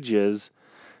stages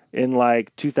in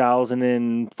like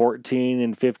 2014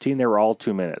 and 15, they were all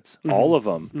 2 minutes, all of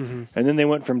them. And then they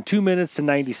went from 2 minutes to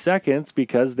 90 seconds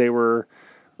because they were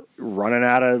running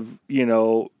out of,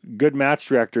 good match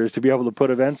directors to be able to put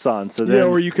events on. So then,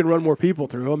 or you can run more people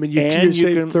through. I mean, you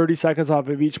save 30 seconds off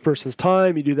of each person's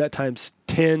time. You do that times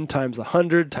 10, times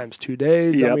 100, times 2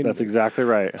 days. Yep, that's exactly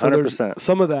right. 100%. So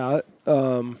some of that.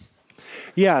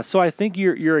 Yeah, so I think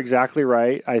you're exactly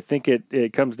right. I think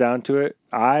it comes down to it.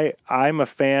 I'm a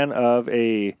fan of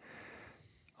I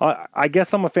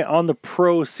guess I'm a fan on the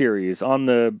pro series, on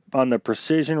the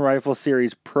precision rifle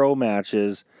series pro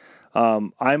matches.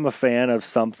 I'm a fan of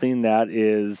something that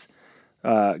is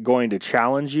going to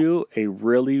challenge you, a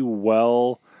really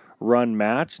well run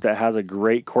match that has a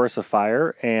great course of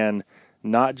fire, and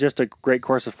not just a great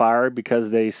course of fire because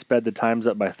they sped the times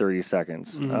up by 30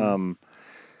 seconds.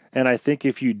 And I think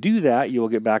if you do that, you will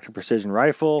get back to precision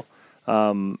rifle.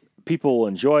 People will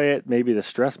enjoy it. Maybe the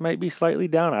stress might be slightly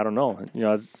down. I don't know.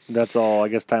 That's all. I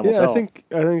guess time will tell. I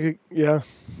think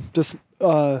just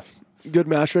good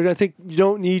match rate. I think you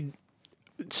don't need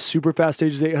super fast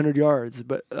stages, 800 yards.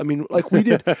 But I mean, like we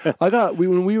did,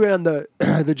 when we ran the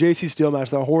JC Steel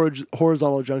match, the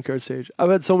horizontal junkyard stage.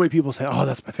 I've had so many people say, "Oh,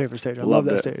 that's my favorite stage. I love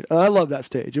that stage." And I love that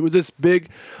stage. It was this big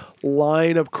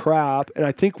line of crap, and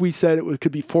I think we said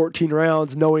could be 14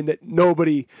 rounds, knowing that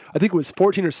nobody. I think it was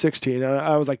 14 or 16. And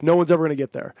I was like, no one's ever going to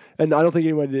get there, and I don't think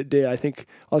anyone did. I think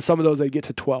on some of those they get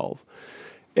to 12,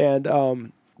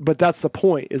 and but that's the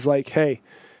point. Is like, hey.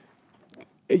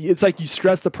 It's like you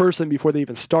stress the person before they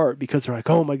even start because they're like,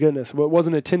 oh my goodness, well, it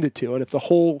wasn't intended to. And if the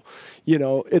whole,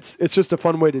 it's just a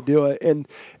fun way to do it.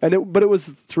 But it was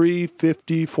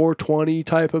 350, 420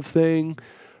 type of thing,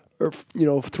 or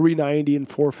 390 and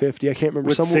 450. I can't remember.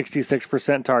 With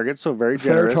 66% target, so very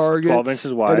generous. Fair targets, 12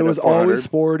 inches wide. And it was always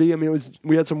sporty. I mean,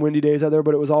 we had some windy days out there,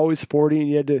 but it was always sporty. And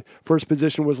you had to first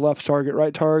position was left target,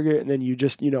 right target, and then you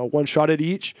just one shot at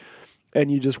each,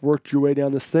 and you just worked your way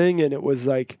down this thing, and it was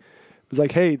like. It was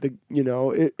like, hey,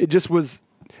 it just was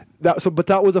that. So, but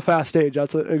that was a fast stage.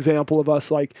 That's an example of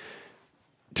us like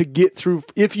to get through.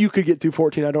 If you could get through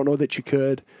 14, I don't know that you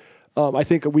could. I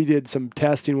think we did some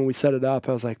testing when we set it up.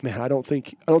 I was like, man, I don't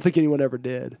think anyone ever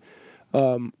did.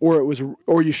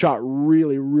 Or you shot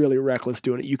really, really reckless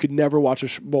doing it. You could never watch you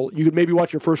could maybe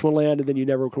watch your first one land, and then you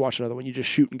never could watch another one. You just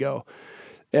shoot and go.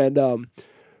 And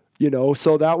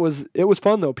So it was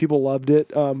fun though. People loved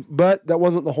it. But that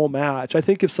wasn't the whole match. I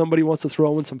think if somebody wants to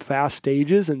throw in some fast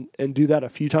stages and do that a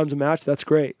few times a match, that's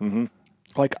great. Mm-hmm.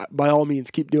 Like, by all means,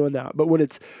 keep doing that. But when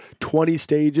it's 20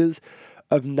 stages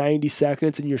of 90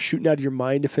 seconds and you're shooting out of your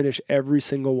mind to finish every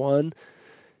single one,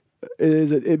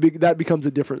 that becomes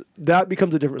a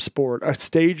different sport. A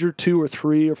stage or 2 or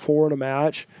 3 or 4 in a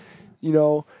match,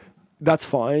 that's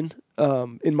fine,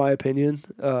 in my opinion.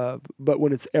 But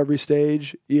when it's every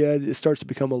stage, it starts to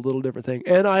become a little different thing.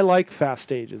 And I like fast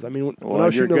stages. I mean, when I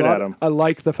was shooting a lot, I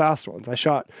like the fast ones.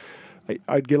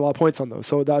 I'd get a lot of points on those.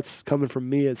 So that's coming from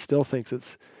me. It still thinks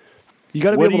you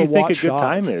got to be able to watch shots. What do you think a good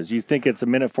time is? You think it's a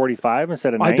minute 45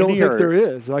 instead of 90? I don't think there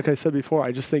is. Like I said before,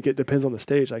 I just think it depends on the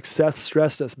stage. Like Seth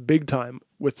stressed us big time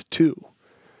with 2.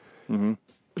 Mm-hmm.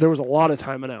 There was a lot of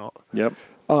timing out. Yep.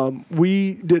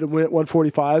 We did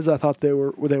 145s. I thought they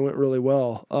went really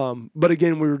well. But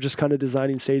again, we were just kind of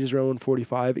designing stages around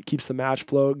 145. It keeps the match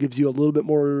flow. It gives you a little bit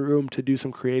more room to do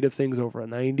some creative things over a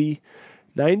 90.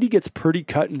 90 gets pretty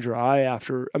cut and dry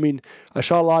after. I mean, I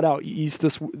shot a lot out east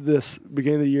this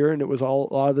beginning of the year, and it was a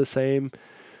lot of the same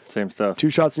stuff. 2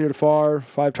 shots near to far,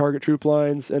 5 target troop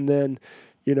lines, and then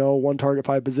 1 target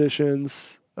 5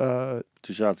 positions. 2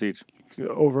 shots each.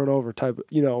 Over and over type.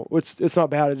 It's not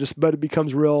bad. But it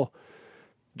becomes real.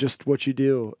 Just what you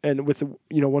do, and with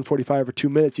 145 or 2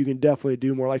 minutes, you can definitely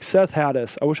do more. Like Seth had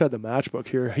us. I wish I had the matchbook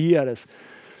here. He had us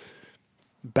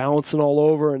bouncing all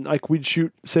over, and like we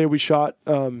shot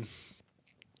there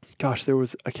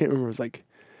was, I can't remember, it was like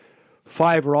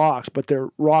 5 rocks, but they're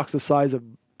rocks the size of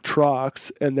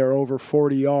trucks, and they're over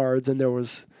 40 yards, and there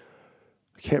was,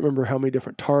 I can't remember how many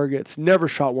different targets. Never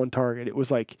shot one target. It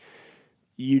was like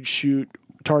you'd shoot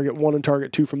target 1 and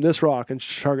target 2 from this rock, and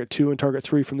target 2 and target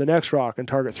 3 from the next rock, and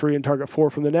target 3 and target 4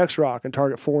 from the next rock, and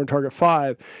target 4 and target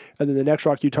 5, and then the next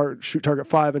rock you shoot target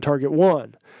 5 and target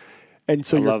 1. And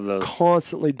so you're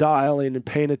constantly dialing and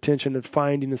paying attention and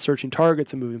finding and searching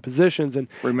targets and moving positions and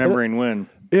remembering when.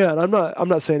 Yeah, and I'm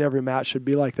not saying every match should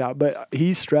be like that, but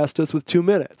he stressed us with 2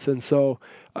 minutes. And so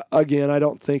again, I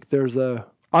don't think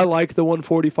I like the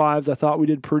 145s. I thought we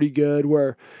did pretty good.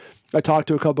 Where I talked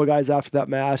to a couple of guys after that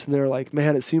match, and they were like,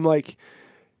 "Man, it seemed like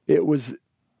it was."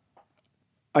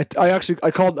 I talked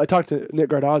to Nick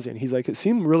Gardazian. He's like, "It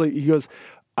seemed really." He goes,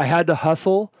 "I had to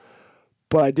hustle,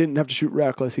 but I didn't have to shoot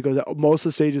reckless." He goes, "Most of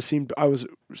the stages seemed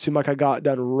like I got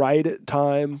done right at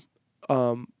time,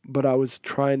 but I was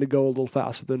trying to go a little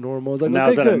faster than normal." I was like, now,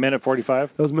 is that a minute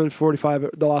 45? That was a minute 45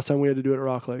 the last time we had to do it at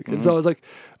Rock Lake. Mm-hmm. And so I was like,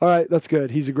 all right, that's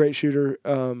good. He's a great shooter.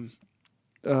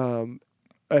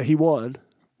 He won.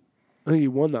 I think he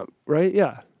won that, right?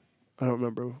 Yeah. I don't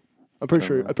remember. I'm pretty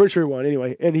sure he won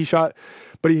anyway. And he shot,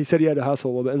 but he said he had to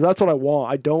hustle a little bit. And that's what I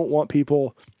want. I don't want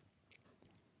people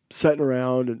sitting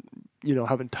around and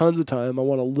having tons of time. I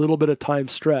want a little bit of time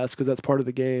stress because that's part of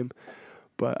the game,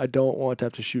 but I don't want to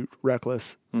have to shoot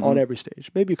reckless on every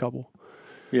stage. Maybe a couple.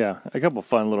 Yeah, a couple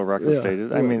fun little reckless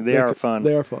stages. I mean, they are fun.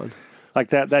 They are fun.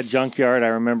 Like that junkyard, I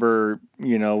remember,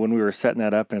 when we were setting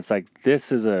that up, and it's like,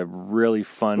 this is a really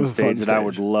fun stage that I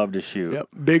would love to shoot. Yep.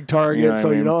 Big target,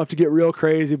 you don't have to get real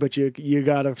crazy, but you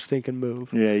got to stinking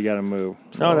move. Yeah, you got to move.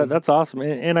 So, that's awesome.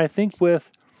 And I think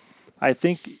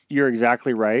you're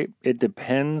exactly right. It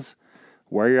depends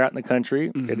where you're at in the country.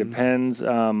 Mm-hmm. It depends,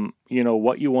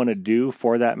 what you want to do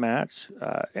for that match.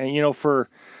 And, for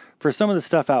some of the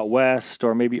stuff out west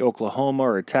or maybe Oklahoma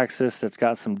or Texas that's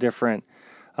got some different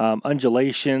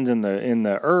undulations in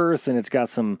the earth, and it's got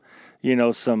some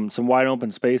wide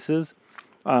open spaces.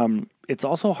 It's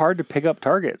also hard to pick up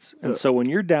targets. And so when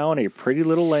you're down a pretty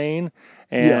little lane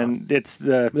and it's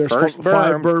there's first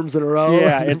berm, 5 berms in a row.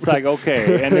 Yeah, it's like,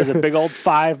 okay. And there's a big old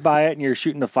 5 by it, and you're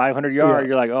shooting a 500 yard. Yeah.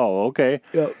 You're like, oh, okay.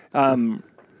 Yep.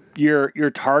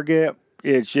 Your target,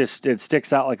 it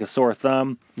sticks out like a sore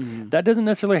thumb. Mm-hmm. That doesn't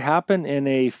necessarily happen in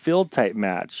a field type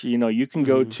match. You can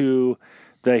go to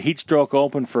the Heat Stroke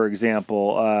Open, for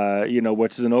example,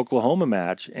 which is an Oklahoma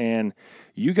match, and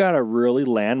you got to really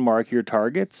landmark your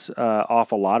targets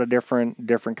off a lot of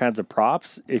different kinds of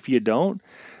props. If you don't,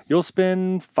 you'll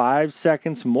spend 5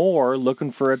 seconds more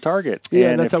looking for a target. Yeah,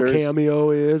 and that's how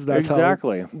Cameo is. That's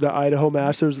exactly how the Idaho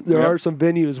match. There are some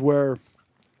venues where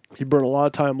you burn a lot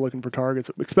of time looking for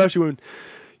targets, especially when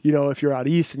if you're out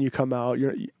east and you come out,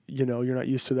 you're not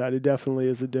used to that. It definitely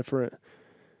is a different.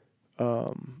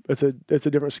 It's a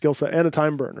different skill set and a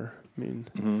time burner. I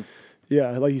mean,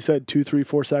 yeah, like you said, 2, 3,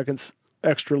 4 seconds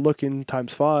extra looking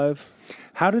times 5.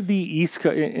 How did the East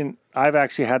Coast? And I've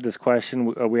actually had this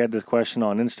question. We had this question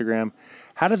on Instagram.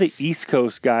 How do the East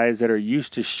Coast guys that are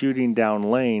used to shooting down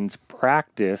lanes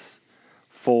practice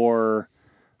for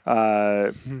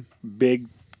big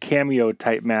cameo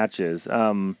type matches.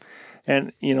 And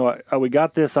we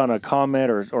got this on a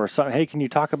comment or something. Hey, can you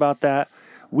talk about that?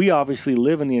 We obviously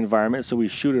live in the environment, so we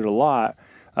shoot it a lot.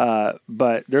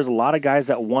 But there's a lot of guys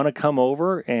that want to come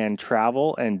over and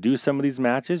travel and do some of these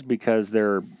matches because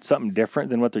they're something different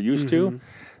than what they're used to.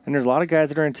 And there's a lot of guys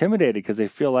that are intimidated because they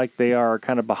feel like they are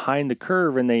kind of behind the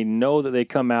curve, and they know that they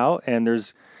come out, and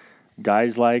there's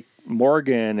guys like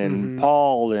Morgan and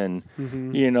Paul and,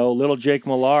 little Jake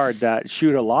Millard that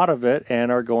shoot a lot of it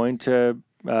and are going to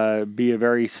be a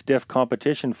very stiff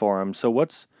competition for them. So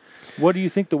what do you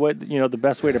think the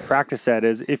best way to practice that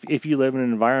is if you live in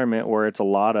an environment where it's a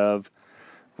lot of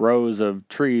rows of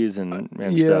trees and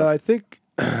stuff? Yeah, I think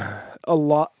a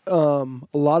lot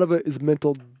of it is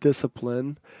mental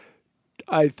discipline.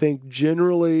 I think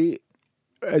generally,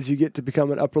 as you get to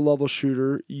become an upper level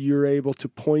shooter, you're able to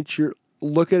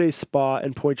look at a spot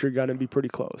and point your gun and be pretty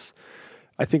close.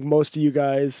 I think most of you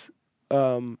guys,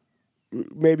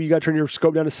 maybe you got to turn your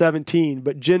scope down to 17,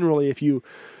 but generally if you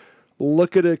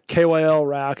look at a KYL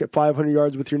rack at 500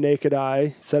 yards with your naked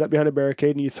eye, set up behind a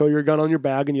barricade, and you throw your gun on your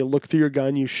bag and you look through your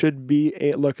gun, you should be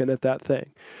looking at that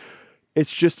thing.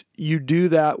 It's just you do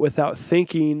that without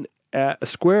thinking at a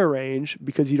square range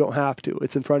because you don't have to.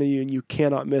 It's in front of you and you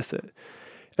cannot miss it.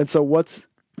 And so what's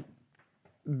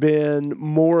been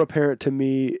more apparent to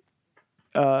me,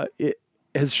 it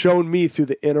has shown me through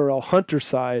the NRL Hunter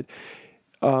side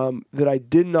that I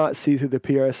did not see through the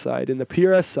PRS side. In the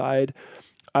PRS side,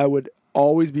 I would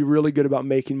always be really good about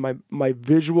making my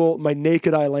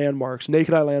naked eye landmarks.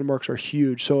 Naked eye landmarks are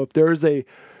huge. So if there's a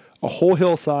whole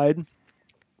hillside,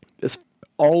 it's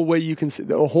all the way you can see,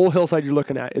 the whole hillside you're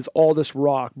looking at is all this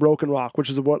rock, broken rock, which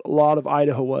is what a lot of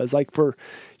Idaho was. Like for,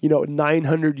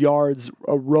 900 yards,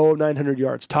 a row of 900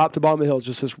 yards, top to bottom of the hill is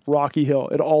just this rocky hill.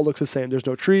 It all looks the same. There's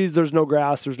no trees, there's no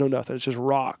grass, there's no nothing. It's just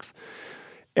rocks.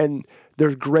 And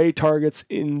there's gray targets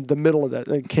in the middle of that.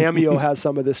 And Cameo has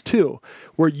some of this too,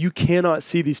 where you cannot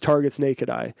see these targets naked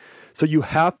eye. So you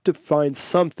have to find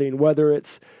something, whether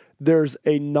there's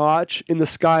a notch in the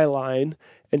skyline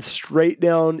and straight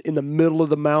down in the middle of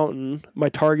the mountain,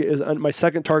 my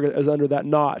second target is under that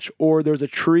notch, or there's a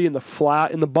tree in the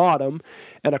flat in the bottom,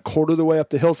 and a quarter of the way up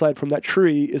the hillside from that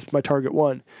tree is my target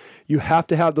one. You have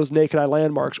to have those naked eye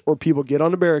landmarks, or people get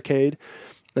on a barricade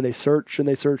and they search and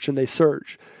they search and they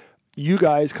search. You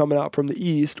guys coming out from the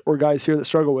east, or guys here that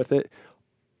struggle with it,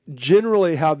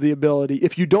 generally have the ability.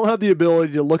 If you don't have the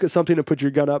ability to look at something and put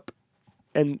your gun up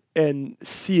and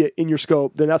see it in your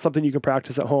scope, then that's something you can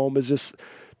practice at home, is just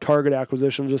target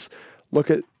acquisition. Just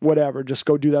look at whatever. Just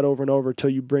go do that over and over until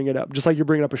you bring it up. Just like you're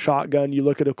bringing up a shotgun, you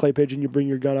look at a clay pigeon, you bring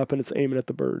your gun up and it's aiming at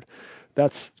the bird.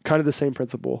 That's kind of the same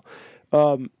principle.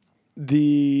 With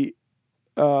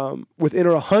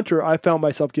NRL Hunter, I found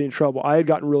myself getting in trouble. I had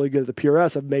gotten really good at the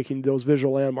PRS of making those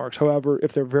visual landmarks. However,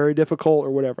 if they're very difficult or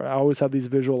whatever, I always have these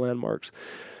visual landmarks.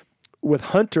 With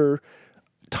Hunter,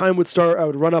 time would start, I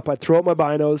would run up, I'd throw up my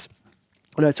binos,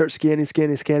 and I'd start scanning.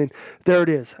 There it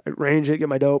is. I'd range it, get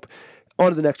my dope, on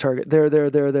to the next target.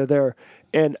 There.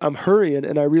 And I'm hurrying,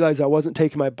 and I realized I wasn't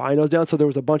taking my binos down, so there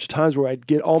was a bunch of times where I'd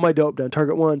get all my dope done,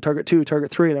 target 1, target 2,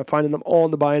 target 3, and I'm finding them all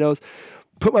in the binos,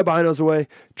 put my binos away,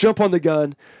 jump on the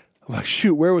gun. I'm like,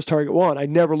 shoot, where was target 1? I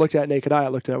never looked at it naked eye. I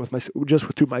looked at it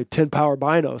through my 10 power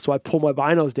bino. So I pull my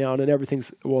binos down, and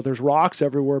there's rocks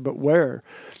everywhere, but where?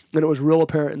 And it was real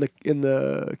apparent in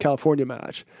the California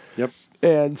match. Yep.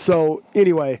 And so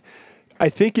anyway, I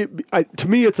think to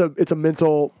me it's a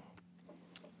mental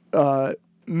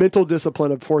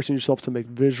discipline of forcing yourself to make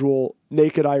visual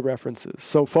naked eye references.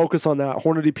 So focus on that.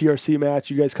 Hornady PRC match,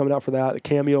 you guys coming out for that, the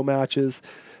Cameo matches.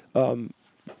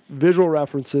 Visual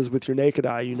references with your naked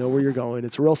eye, you know where you're going.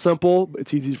 It's real simple.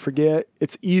 It's easy to forget.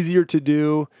 It's easier to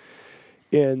do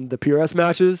in the PRS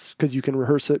matches because you can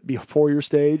rehearse it before your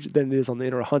stage than it is on the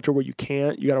NRL Hunter where you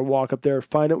can't. You got to walk up there,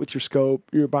 find it with your scope,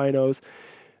 your binos,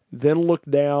 then look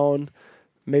down,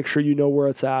 make sure you know where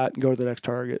it's at, and go to the next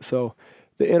target. So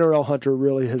the NRL Hunter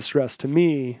really has stressed to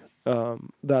me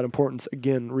that importance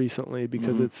again recently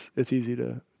because it's easy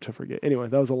to forget. Anyway,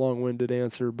 that was a long-winded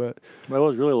answer, but that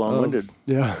was really long-winded.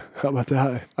 Yeah, how about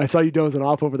that? I saw you dozing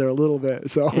off over there a little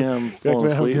bit, so yeah, I'm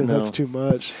falling asleep now. That's too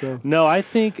much. So no, I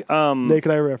think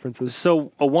naked eye references.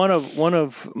 So one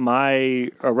of my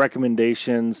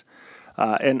recommendations,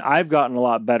 and I've gotten a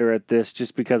lot better at this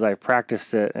just because I've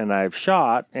practiced it and I've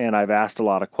shot and I've asked a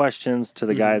lot of questions to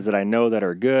the guys that I know that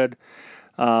are good.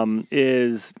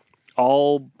 Is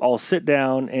I'll sit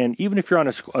down, and even if you're on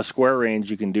a square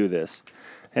range, you can do this.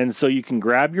 And so you can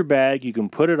grab your bag, you can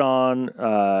put it on,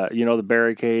 the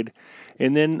barricade,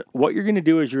 and then what you're going to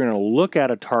do is you're going to look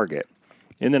at a target.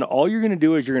 And then all you're going to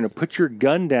do is you're going to put your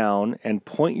gun down and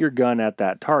point your gun at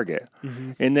that target.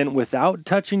 Mm-hmm. And then without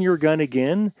touching your gun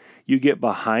again, you get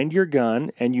behind your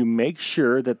gun and you make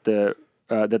sure that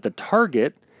the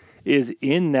target is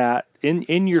in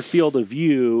your field of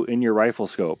view in your rifle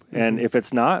scope. Mm-hmm. And if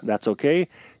it's not, that's okay.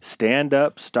 Stand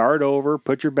up, start over,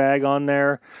 put your bag on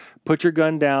there, put your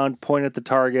gun down, point at the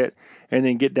target, and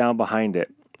then get down behind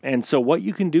it. And so what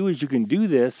you can do is you can do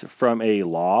this from a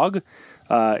log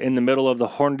in the middle of the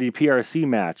Hornady PRC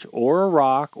match, or a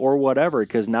rock, or whatever,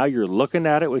 because now you're looking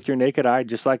at it with your naked eye,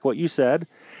 just like what you said,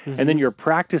 mm-hmm. and then you're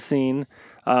practicing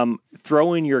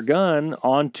throwing your gun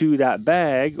onto that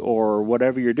bag or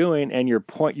whatever you're doing, and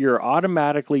you're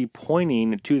automatically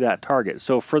pointing to that target.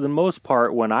 So for the most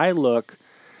part, when I look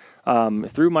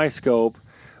through my scope,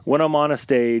 when I'm on a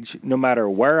stage, no matter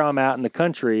where I'm at in the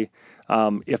country,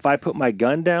 if I put my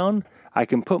gun down, I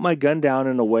can put my gun down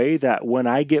in a way that when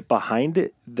I get behind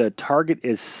it, the target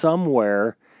is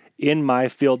somewhere in my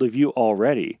field of view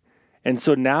already. And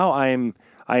so now I'm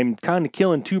kind of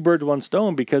killing two birds, one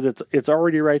stone, because it's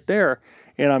already right there.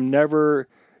 And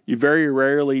very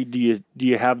rarely do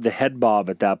you have the head bob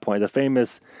at that point. The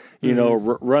famous,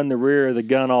 run the rear of the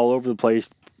gun all over the place,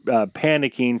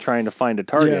 panicking, trying to find a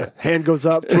target. Yeah. Hand goes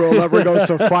up, throw lever goes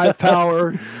to 5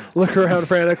 power, look around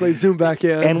frantically, zoom back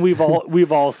in. And we've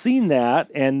all seen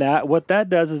that. And that what that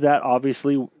does is that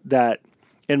obviously that,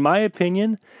 in my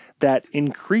opinion, that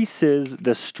increases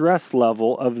the stress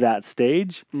level of that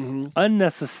stage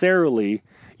unnecessarily.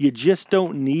 You just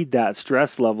don't need that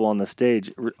stress level on the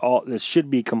stage. It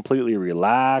should be completely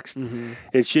relaxed. Mm-hmm.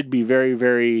 It should be very,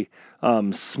 very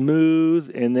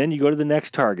smooth. And then you go to the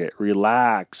next target,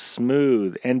 relax,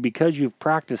 smooth. And because you've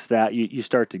practiced that, you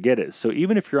start to get it. So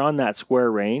even if you're on that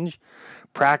square range,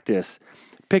 practice.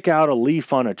 Pick out a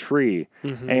leaf on a tree,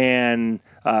 and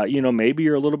maybe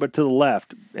you're a little bit to the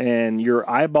left, and you're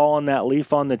eyeballing that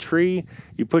leaf on the tree.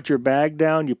 You put your bag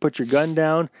down, you put your gun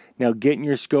down. Now get in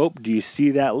your scope. Do you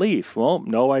see that leaf? Well,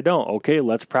 no, I don't. Okay,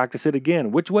 let's practice it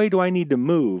again. Which way do I need to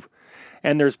move?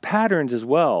 And there's patterns as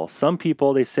well. Some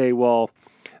people, they say, well,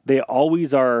 they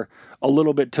always are a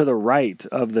little bit to the right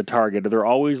of the target, or they're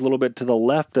always a little bit to the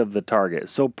left of the target.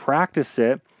 So practice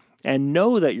it. And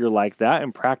know that you're like that,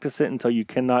 and practice it until you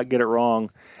cannot get it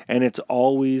wrong. And it's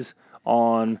always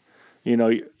on,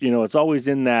 it's always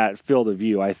in that field of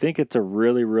view. I think it's a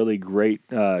really, really great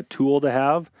tool to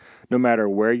have, no matter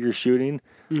where you're shooting.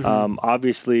 Mm-hmm.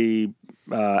 Obviously,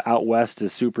 out west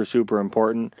is super, super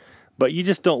important. But you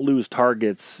just don't lose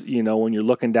targets, when you're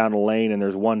looking down a lane and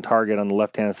there's one target on the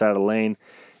left-hand side of the lane.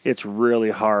 It's really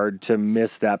hard to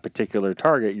miss that particular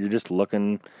target. You're just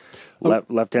looking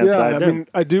left-hand side. Yeah,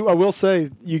 I will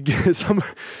say you get some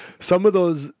of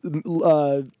those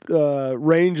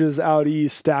ranges out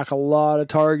east stack a lot of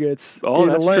targets in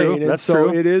a lane. True. That's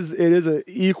true. It is an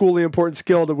equally important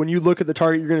skill that when you look at the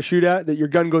target you're going to shoot at, that your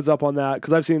gun goes up on that.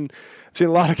 Because I've seen a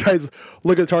lot of guys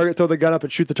look at the target, throw the gun up,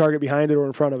 and shoot the target behind it or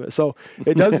in front of it. So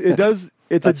it does.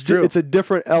 It's a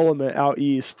different element out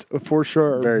east for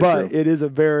sure. Very but true. It is a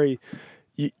very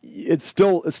it's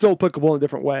still applicable in a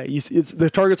different way. The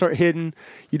targets aren't hidden.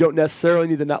 You don't necessarily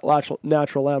need the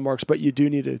natural landmarks, but you do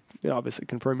need to obviously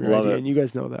confirm your idea, and you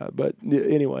guys know that. But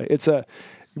anyway,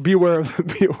 be aware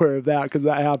of that, because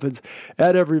that happens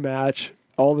at every match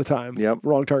all the time. Yep.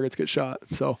 Wrong targets get shot.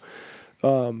 So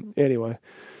anyway,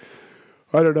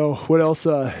 I don't know what else.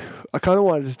 I kind of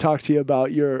wanted to talk to you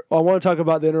about I want to talk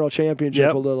about the NRL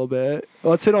Championship a little bit.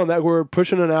 Let's hit on that. We're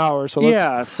pushing an hour, so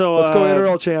let's go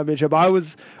NRL Championship.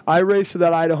 I raced to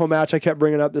that Idaho match. I kept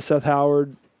bringing up to Seth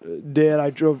Howard. I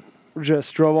drove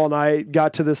all night.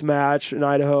 Got to this match in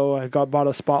Idaho. I bought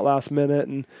a spot last minute,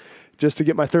 and just to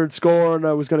get my third score, and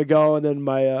I was going to go. And then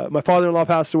my father-in-law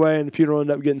passed away, and the funeral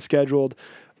ended up getting scheduled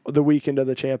the weekend of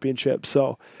the championship.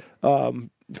 So.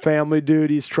 Family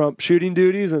duties trump shooting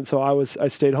duties, and so I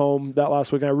stayed home that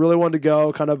last week. And I really wanted to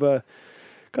go, kind of a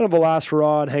last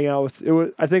hurrah and hang out with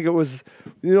it. I think it was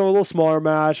a little smaller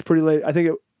match, pretty late. I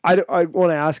think I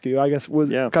want to ask you. I guess was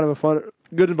kind of a fun,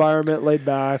 good environment, laid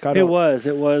back. It was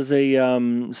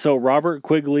a so Robert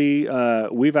Quigley.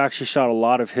 We've actually shot a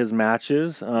lot of his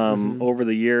matches over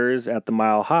the years at the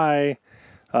Mile High.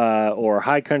 Or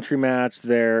High Country match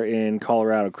there in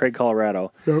Colorado, Craig,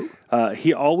 Colorado. Yep.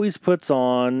 He always puts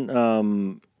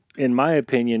on, in my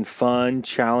opinion, fun,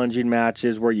 challenging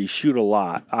matches where you shoot a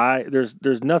lot.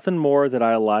 There's nothing more that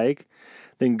I like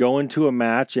than going to a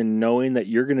match and knowing that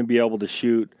you're going to be able to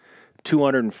shoot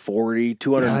 240,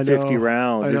 250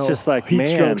 rounds. It's just like, heat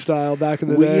stroke style back in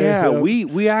the day. Yeah,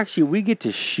 we actually get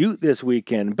to shoot this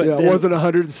weekend, but it wasn't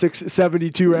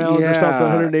 172 rounds or something,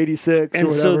 186 and or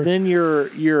whatever. so then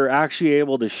you're actually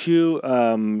able to shoot.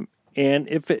 And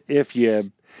if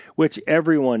you, which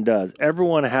everyone does,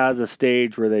 everyone has a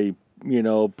stage where they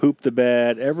poop the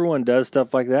bed. Everyone does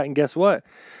stuff like that, and guess what?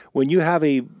 When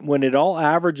it all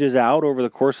averages out over the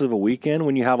course of a weekend,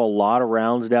 when you have a lot of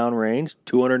rounds downrange,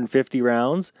 250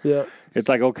 rounds, it's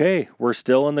like, okay, we're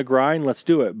still in the grind, let's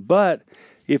do it. But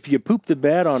if you poop the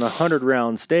bed on a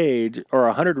 100-round stage or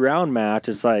a 100-round match,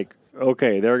 it's like,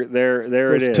 okay, there it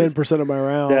is. 10% of my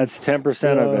rounds. That's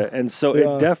 10% of it. And so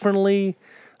it definitely...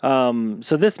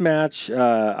 so this match,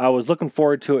 I was looking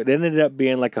forward to it. It ended up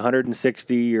being like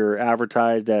 160 or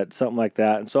advertised at something like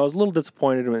that. And so I was a little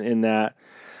disappointed in that.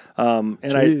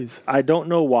 And I don't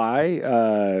know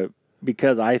why,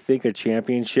 because I think a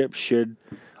championship should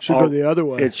go the other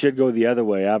way. It should go the other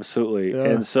way, absolutely. Yeah.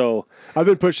 And so I've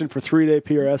been pushing for 3-day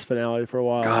PRS finale for a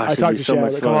while. Gosh, I talked to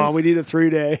Shaq, come on, we need a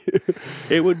 3-day.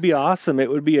 It would be awesome.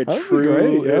 It would be it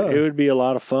would be a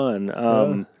lot of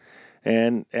fun.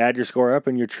 And add your score up,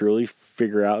 and you truly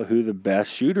figure out who the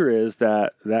best shooter is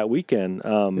that weekend.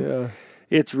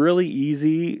 It's really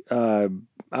easy.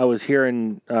 I was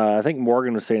hearing, I think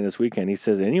Morgan was saying this weekend, he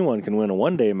says anyone can win a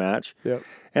 1-day match. Yep.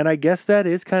 And I guess that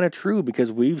is kind of true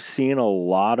because we've seen a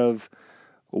lot of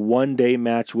 1-day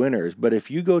match winners. But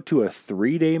if you go to a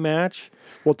 3-day match...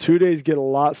 Well, 2 days get a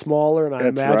lot smaller, and I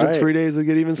imagine 3 days would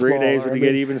get even smaller. 3 days would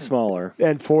get even smaller.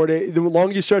 And 4 days, the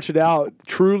longer you stretch it out,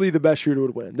 truly the best shooter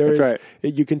would win.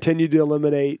 You continue to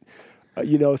eliminate...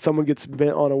 someone gets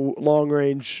bent on a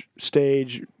long-range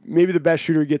stage. Maybe the best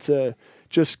shooter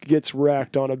just gets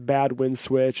wrecked on a bad wind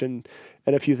switch, and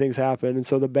a few things happen. And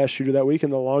so the best shooter that week,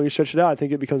 and the longer you stretch it out, I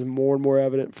think it becomes more and more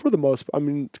evident for the most. I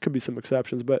mean, there could be some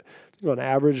exceptions, but on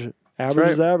average is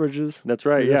averages. That's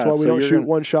right. That's why we don't shoot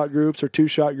 1-shot groups or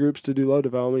 2-shot groups to do low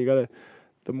development. You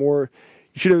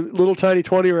shoot a little tiny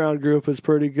 20-round group is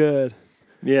pretty good.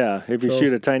 Yeah, if you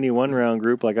shoot a tiny 1-round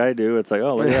group like I do, it's like,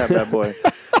 oh, look at that bad boy.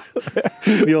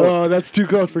 That's too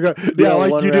close for God. Yeah,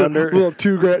 like you do. A little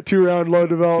 2-round low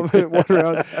development, 1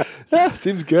 round. Yeah,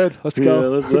 seems good. Let's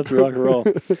go. Yeah, let's rock and roll.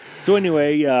 So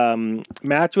anyway,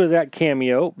 match was at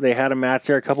Cameo. They had a match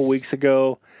there a couple weeks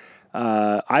ago.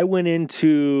 I went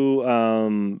into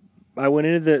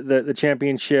the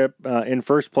championship in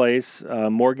first place.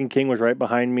 Morgan King was right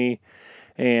behind me,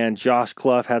 and Josh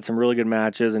Clough had some really good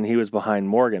matches, and he was behind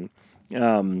Morgan.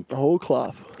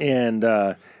 Clough. And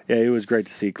yeah, it was great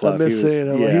to see Clough. I miss seeing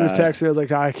him. He was texting me. I was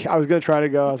like, I was going to try to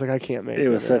go. I was like, I can't make it. It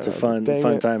was such a fun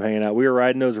time hanging out. We were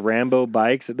riding those Rambo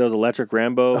bikes, those electric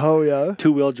Rambo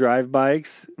 2-wheel drive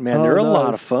bikes. Man, they're a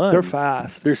lot of fun. They're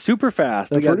fast. They're super fast.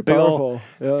 They're they got big powerful.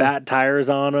 Fat tires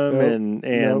on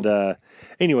them.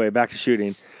 Anyway, back to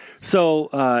shooting. So,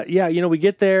 we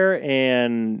get there,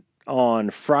 and on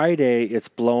Friday, it's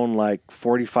blown like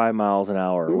 45 miles an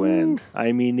hour wind.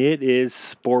 I mean, it is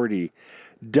sporty.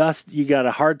 Dust, you got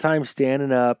a hard time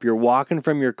standing up. You're walking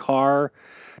from your car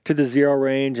to the zero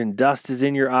range, and dust is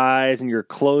in your eyes, and you're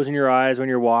closing your eyes when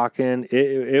you're walking.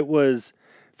 It was,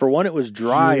 for one, it was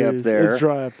dry up there. It's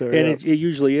dry up there. And it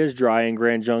usually is dry in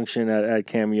Grand Junction at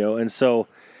Cameo. And so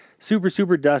super,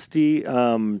 super dusty.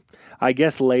 I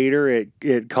guess later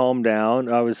it calmed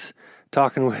down. I was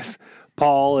talking with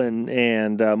Paul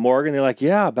and Morgan. They're like,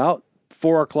 yeah, about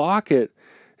 4 o'clock it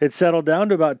settled down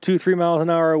to about 2-3 miles an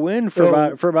hour of wind for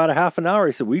about a half an hour.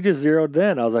 He said, we just zeroed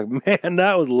then. I was like, man,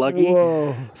 that was lucky.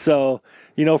 Whoa. So,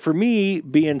 for me,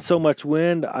 being so much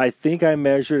wind, I think I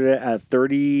measured it at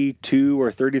 32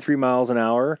 or 33 miles an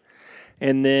hour.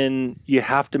 And then you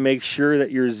have to make sure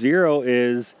that your zero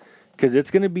is, because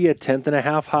it's going to be a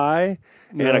 1/10.5 high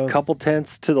and a couple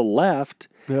tenths to the left.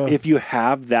 Yeah. If you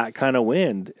have that kind of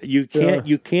wind, you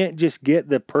can't just get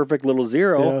the perfect little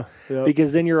zero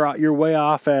because then you're way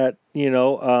off at way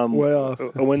off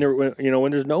when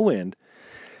there's no wind.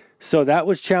 So that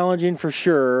was challenging for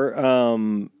sure.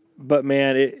 But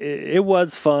man, it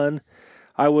was fun.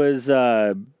 I was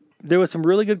there was some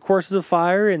really good courses of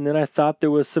fire, and then I thought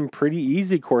there was some pretty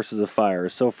easy courses of fire.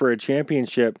 So for a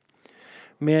championship,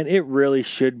 man, it really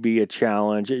should be a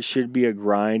challenge. It should be a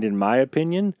grind, in my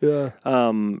opinion. Yeah.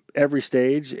 Every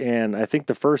stage, and I think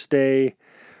the first day,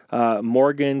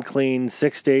 Morgan cleaned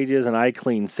 6 stages, and I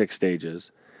cleaned 6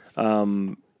 stages.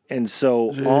 And so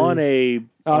on a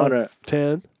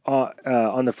 10,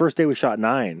 on the first day we shot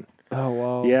 9. Oh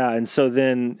wow. Yeah, and so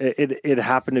then it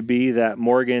happened to be that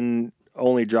Morgan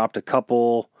only dropped a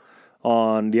couple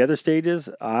on the other stages.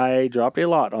 I dropped a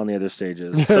lot on the other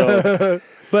stages. So,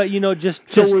 but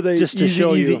were they just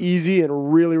to easy,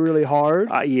 and really, really hard?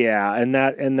 Yeah, and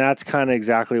that's kind of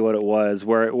exactly what it was.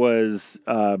 Where it was.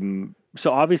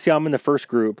 So obviously, I'm in the first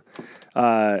group.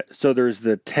 So there's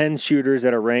the 10 shooters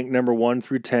that are ranked number 1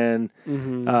 through 10.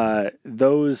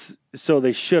 So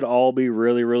they should all be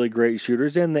really, really great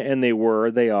shooters, and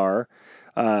they are.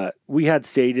 We had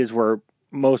stages where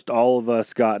most all of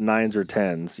us got 9s or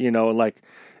 10s. Like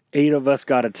 8 of us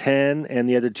got a 10, and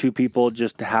the other 2 people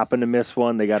just happened to miss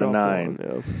one. They got a 9.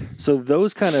 Yeah. So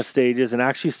those kind of stages, and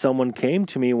actually someone came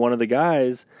to me, one of the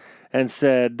guys, and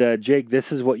said, Jake,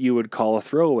 this is what you would call a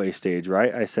throwaway stage,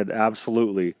 right? I said,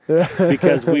 absolutely,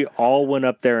 because we all went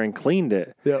up there and cleaned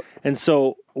it. Yep. And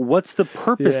so what's the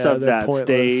purpose of that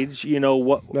stage?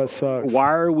 That sucks.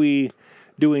 Why are we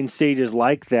doing stages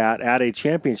like that at a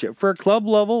championship? For a club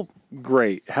level,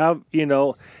 great.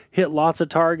 Hit lots of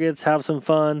targets, have some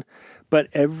fun. But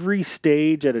every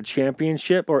stage at a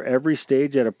championship or every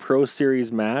stage at a Pro Series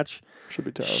match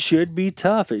should be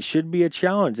tough. It should be a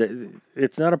challenge.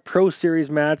 It's not a Pro Series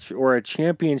match or a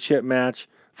championship match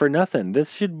for nothing.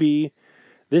 This should be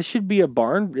a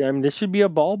barn. I mean, this should be a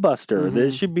ball buster.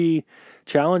 This should be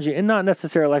challenging, and not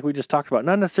necessarily like we just talked about.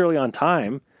 Not necessarily on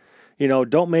time.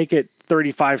 Don't make it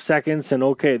 35 seconds and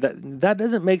okay. That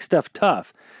doesn't make stuff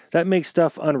tough. That makes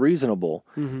stuff unreasonable.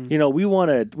 We want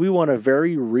a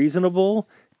very reasonable,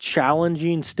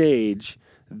 challenging stage.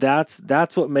 That's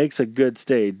what makes a good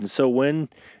stage. And so when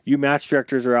you match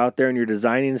directors are out there and you're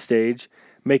designing the stage,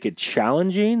 make it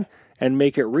challenging and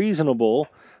make it reasonable.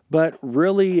 But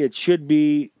really, it should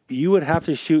be, you would have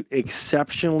to shoot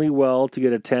exceptionally well to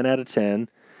get a 10 out of 10.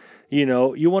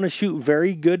 You want to shoot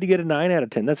very good to get a 9 out of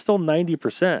 10. That's still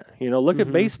 90%. Look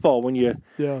at baseball when you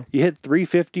hit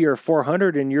 350 or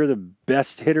 400 and you're the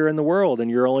best hitter in the world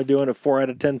and you're only doing it 4 out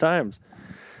of 10 times.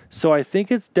 So I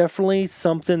think it's definitely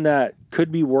something that could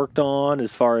be worked on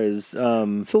as far as... It's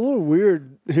a little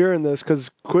weird hearing this because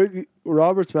Quigg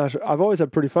Roberts match, I've always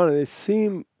had pretty fun. And they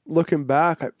seem, looking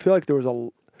back, I feel like there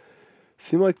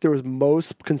was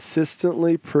most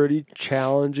consistently pretty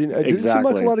challenging. It didn't seem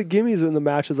like a lot of gimmies in the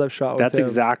matches I've shot with him. That's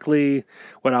exactly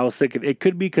what I was thinking. It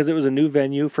could be because it was a new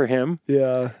venue for him.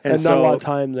 Yeah, and not a lot of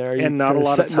time there. And not a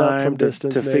lot of time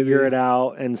to figure it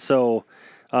out. And so...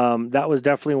 that was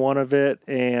definitely one of it,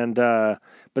 and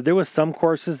but there was some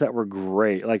courses that were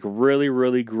great, like really,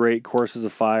 really great courses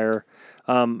of fire.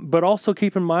 But also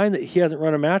keep in mind that he hasn't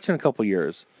run a match in a couple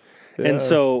years, and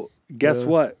so guess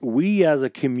what? We as a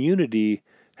community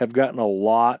have gotten a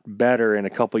lot better in a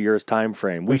couple years time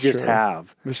frame. We just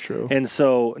have. That's true. And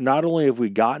so not only have we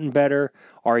gotten better,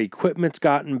 our equipment's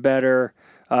gotten better.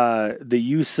 The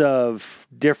use of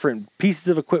different pieces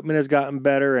of equipment has gotten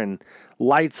better, and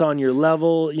lights on your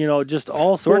level, just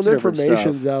all sorts of different stuff.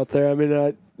 Information's out there. I mean,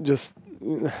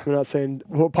 I'm not saying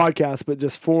podcasts, but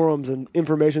just forums and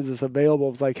information that's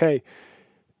available. It's like, hey,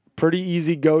 pretty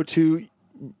easy go-to,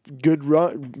 good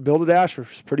run, build a dasher.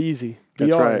 It's pretty easy.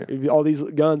 That's right. All these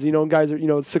guns, guys are,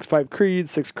 6.5 Creeds,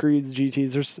 6 Creeds,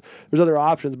 GTs. There's other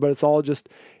options, but it's all just,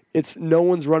 no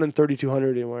one's running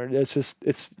 3200 anymhere. It's just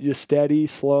steady,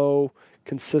 slow,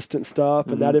 consistent stuff,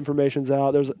 and that information's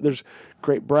out. There's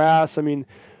great brass. I mean,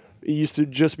 it used to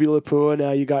just be Lapua.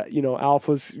 Now you got,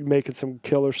 Alpha's making some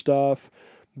killer stuff.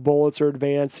 Bullets are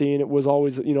advancing. It was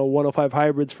always, 105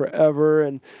 hybrids forever,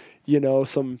 and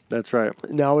some. That's right.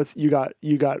 Now you got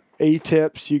A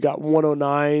tips, you got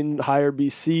 109 higher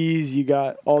BCs, you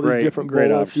got all these different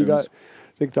bullets. Options. You got,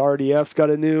 I think the RDF's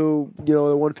got a new, the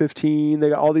 115. They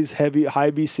got all these heavy high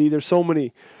BC. There's so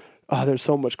many. There's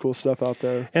so much cool stuff out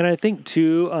there. And I think,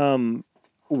 too,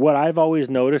 what I've always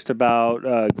noticed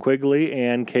about Quigley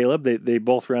and Caleb, they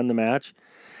both ran the match.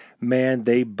 Man,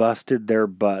 they busted their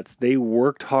butts. They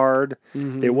worked hard.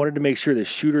 They wanted to make sure the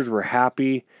shooters were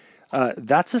happy.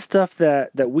 That's the stuff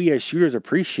that we as shooters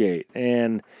appreciate.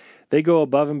 And they go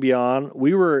above and beyond.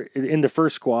 We were, in the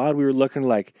first squad, we were looking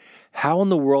like, how in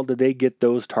the world did they get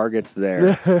those targets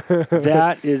there?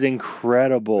 That is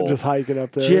incredible. Just hiking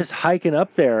up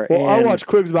there. Well, I watched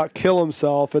Quiggs about kill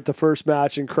himself at the first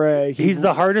match in Cray. He's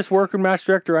the hardest working match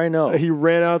director I know. He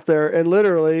ran out there and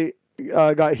literally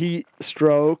got heat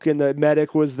stroke, and the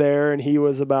medic was there, and he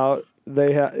was about. He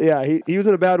was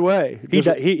in a bad way.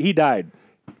 He died.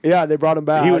 Yeah, they brought him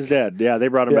back. He was dead. Yeah, they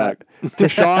brought him back. To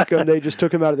shock him, they just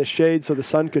took him out of the shade so the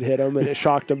sun could hit him, and it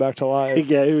shocked him back to life.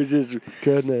 Yeah, it was just...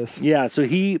 Goodness. Yeah, so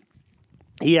he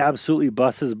absolutely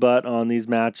busts his butt on these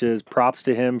matches. Props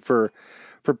to him for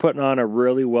putting on a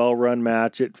really well-run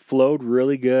match. It flowed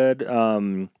really good,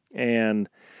 and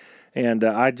And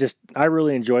I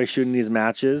really enjoy shooting these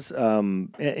matches.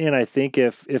 And I think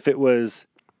if it was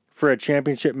for a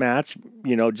championship match,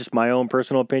 just my own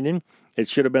personal opinion, it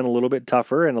should have been a little bit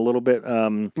tougher and a little bit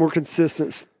more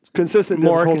consistent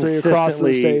more difficulty across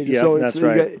the stage. Yep, so that's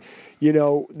right.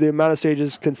 The amount of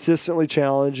stages consistently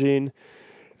challenging,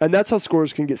 and that's how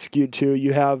scores can get skewed too.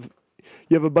 You have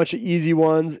a bunch of easy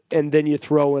ones, and then you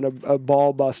throw in a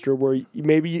ball buster where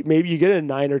maybe you get a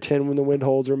 9 or 10 when the wind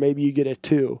holds, or maybe you get a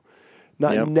 2.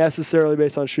 Not necessarily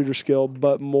based on shooter skill,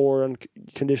 but more on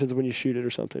conditions when you shoot it or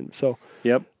something. So,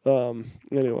 yep.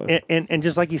 Anyway, and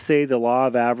just like you say, the law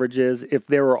of averages. If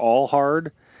they were all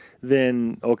hard,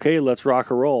 then okay, let's rock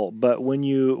and roll. But when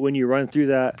you run through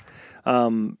that,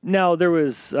 now there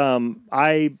was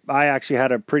I actually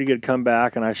had a pretty good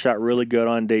comeback, and I shot really good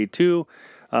on day 2,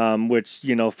 which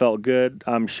felt good.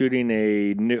 I'm shooting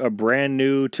a brand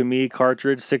new to me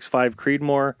cartridge, 6.5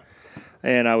 Creedmoor.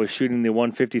 And I was shooting the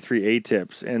 153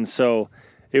 A-tips. And so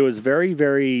it was very,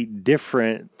 very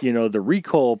different. The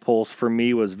recoil pulse for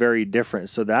me was very different.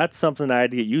 So that's something I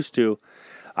had to get used to.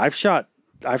 I've shot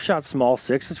small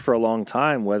 6s for a long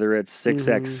time, whether it's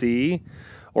 6XC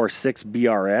or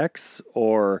 6BRX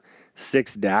or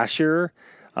 6 Dasher.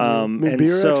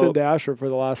 BRX and Dasher for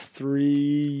the last 3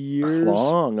 years.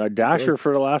 Long. A Dasher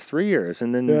for the last 3 years.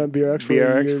 And then BRX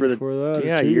for the before that.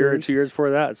 Yeah, 2 years before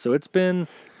that. So it's been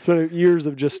years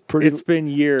of just pretty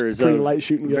light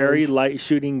shooting guns. Very light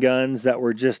shooting guns that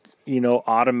were just,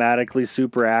 automatically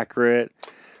super accurate.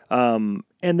 And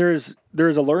there's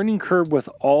a learning curve with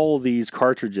all these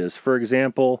cartridges. For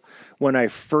example, when I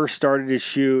first started to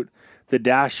shoot the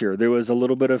Dasher, there was a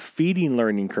little bit of feeding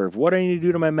learning curve. What do I need to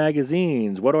do to my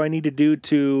magazines? What do I need to do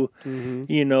to,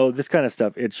 this kind of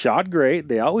stuff? It shot great.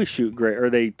 They always shoot great,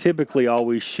 or they typically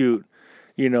always shoot,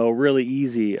 really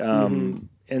easy.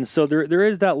 And so there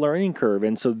is that learning curve.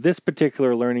 And so this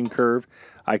particular learning curve,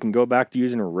 I can go back to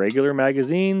using regular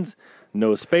magazines,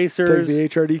 no spacers. Take the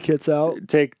HRD kits out.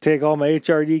 Take all my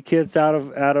HRD kits out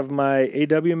of my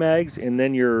AW mags, and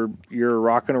then you're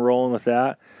rocking and rolling with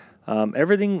that.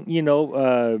 Everything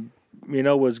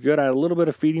was good. I had a little bit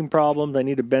of feeding problems. I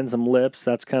need to bend some lips.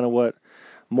 That's kind of what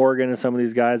Morgan and some of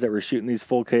these guys that were shooting these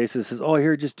full cases says, "Oh,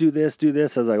 here, just do this, do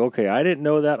this." I was like, "Okay, I didn't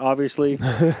know that. Obviously,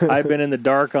 I've been in the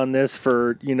dark on this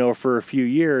for a few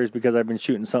years because I've been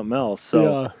shooting something else."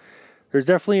 So there's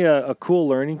definitely a cool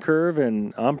learning curve,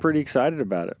 and I'm pretty excited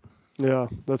about it. Yeah,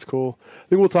 that's cool. I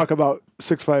think we'll talk about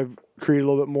 6.5 Creed a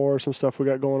little bit more. Some stuff we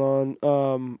got going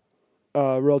on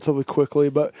relatively quickly,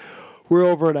 but we're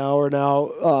over an hour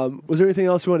now. Was there anything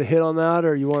else you want to hit on that,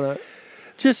 or you want to?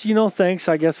 Just, thanks,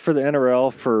 I guess, for the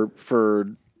NRL for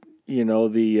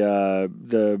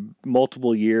the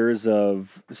multiple years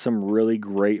of some really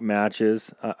great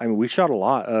matches. We shot a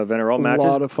lot of NRL matches. A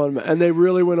lot of fun, and they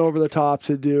really went over the top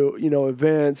to do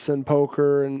events and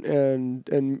poker and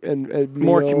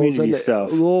more community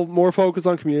stuff. A little more focus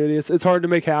on community. It's hard to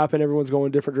make happen. Everyone's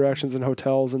going different directions in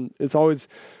hotels, and it's always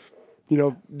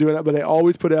doing that, but they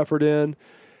always put effort in.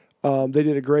 They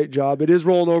did a great job. It is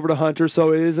rolling over to Hunter,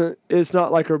 so it's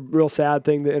not like a real sad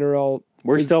thing. The NRL.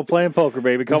 We're still playing poker,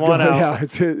 baby. Come on out. Yeah,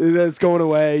 it's going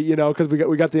away, because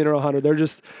we got the NRL Hunter. They're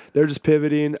just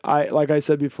pivoting. Like I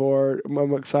said before,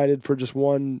 I'm excited for just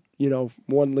one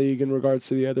league in regards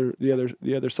to the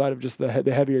other side of just the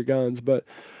heavier guns. But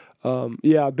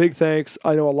big thanks.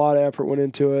 I know a lot of effort went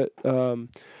into it.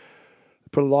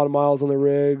 Put a lot of miles on the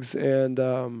rigs and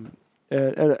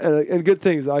good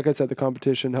things. Like I said, the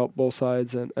competition helped both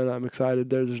sides, and I'm excited.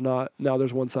 There's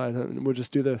one side, and we'll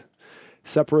just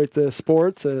separate the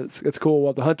sports. It's cool. We'll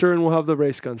have the Hunter and we'll have the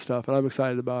race gun stuff, and I'm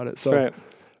excited about it. So, right.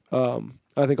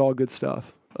 I think all good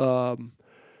stuff. But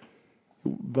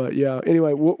yeah,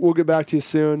 anyway, we'll get back to you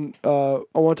soon. I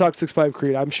want to talk 6.5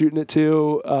 Creed. I'm shooting it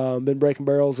too. Been breaking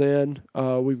barrels in.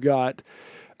 We've got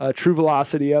True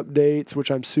Velocity updates,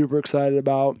 which I'm super excited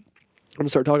about. I'm going to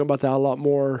start talking about that a lot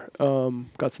more.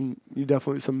 Got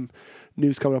definitely some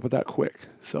news coming up with that quick.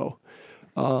 So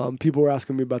people were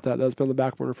asking me about that. That's been on the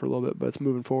back burner for a little bit, but it's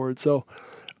moving forward. So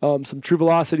some True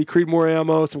Velocity Creedmoor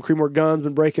ammo, some Creedmoor guns,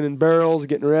 been breaking in barrels,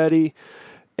 getting ready.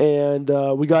 And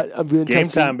I've been game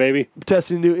time, baby.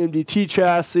 Testing a new MDT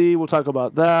chassis. We'll talk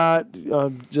about that.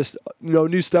 Just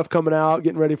new stuff coming out,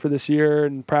 getting ready for this year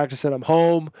and practicing. I'm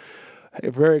home.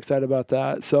 I'm very excited about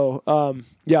that. So,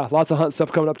 lots of hunt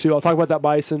stuff coming up too. I'll talk about that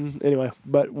bison anyway,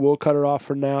 but we'll cut it off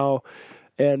for now.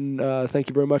 And thank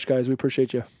you very much, guys. We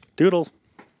appreciate you. Doodles.